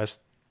for the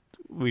past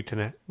week,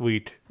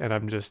 and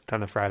I'm just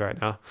kind of fried right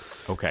now.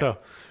 Okay. So,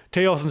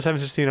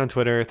 Olson716 on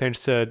Twitter.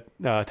 Thanks to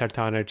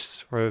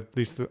Tectonics for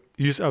the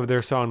use of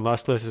their song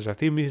Lustless as our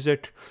theme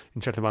music. You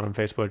can check them out on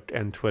Facebook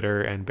and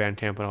Twitter and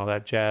Bandcamp and all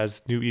that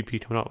jazz. New EP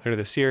coming out later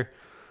this year.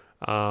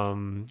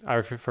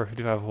 I for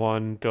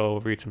 55.1, go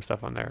read some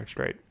stuff on there. It's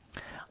great.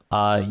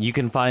 You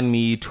can find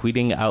me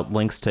tweeting out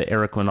links to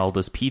Eric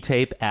Winalda's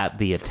P-Tape at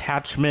The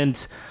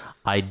Attachment.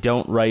 I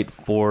don't write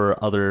for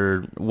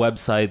other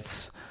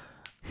websites.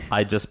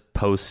 I just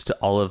post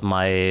all of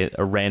my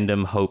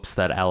random hopes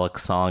that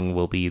Alex Song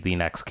will be the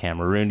next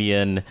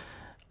Cameroonian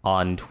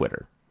on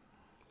Twitter.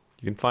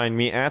 You can find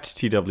me at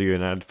TW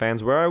United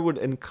Fans, where I would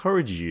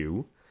encourage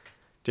you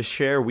to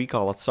share We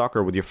Call It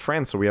Soccer with your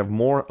friends so we have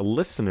more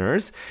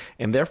listeners,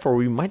 and therefore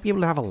we might be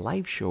able to have a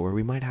live show where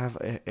we might have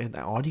an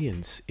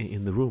audience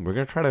in the room. We're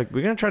gonna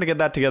try to get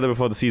that together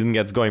before the season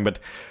gets going, but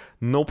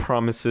no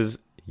promises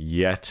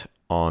yet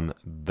on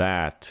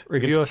that.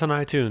 Review us on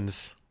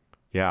iTunes.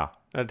 Yeah,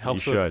 That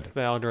helps with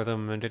the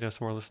algorithm and getting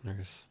us more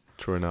listeners.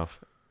 True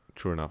enough.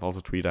 Also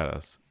tweet at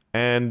us.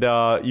 And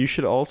you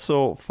should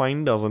also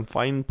find us on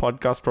fine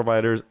podcast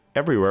providers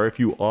everywhere. If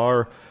you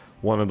are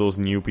one of those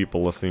new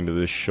people listening to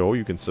this show,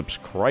 you can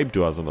subscribe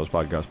to us on those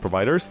podcast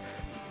providers.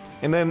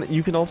 And then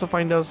you can also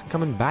find us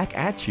coming back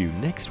at you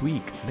next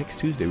week. Next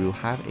Tuesday, we'll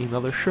have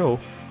another show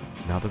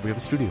now that we have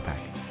a studio back.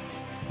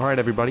 All right,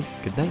 everybody.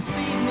 Good night.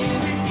 Feed me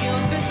with your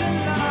bitter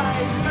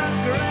lies,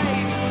 masquerade.